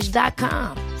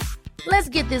HelloFresh.com. Let's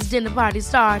get this dinner party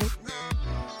started.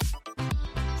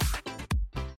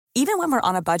 Even when we're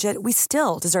on a budget, we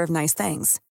still deserve nice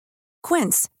things.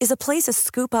 Quince is a place to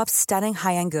scoop up stunning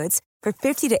high-end goods for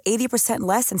 50 to 80%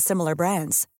 less than similar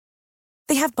brands.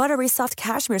 They have buttery soft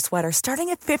cashmere sweaters starting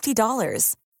at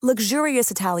 $50,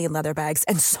 luxurious Italian leather bags,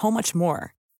 and so much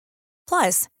more.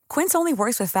 Plus, Quince only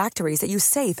works with factories that use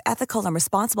safe, ethical, and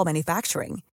responsible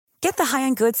manufacturing. Get the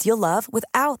high-end goods you'll love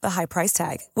without the high price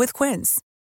tag with Quince.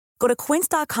 Go to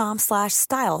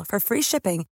quince.com/style for free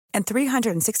shipping and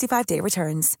 365-day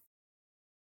returns.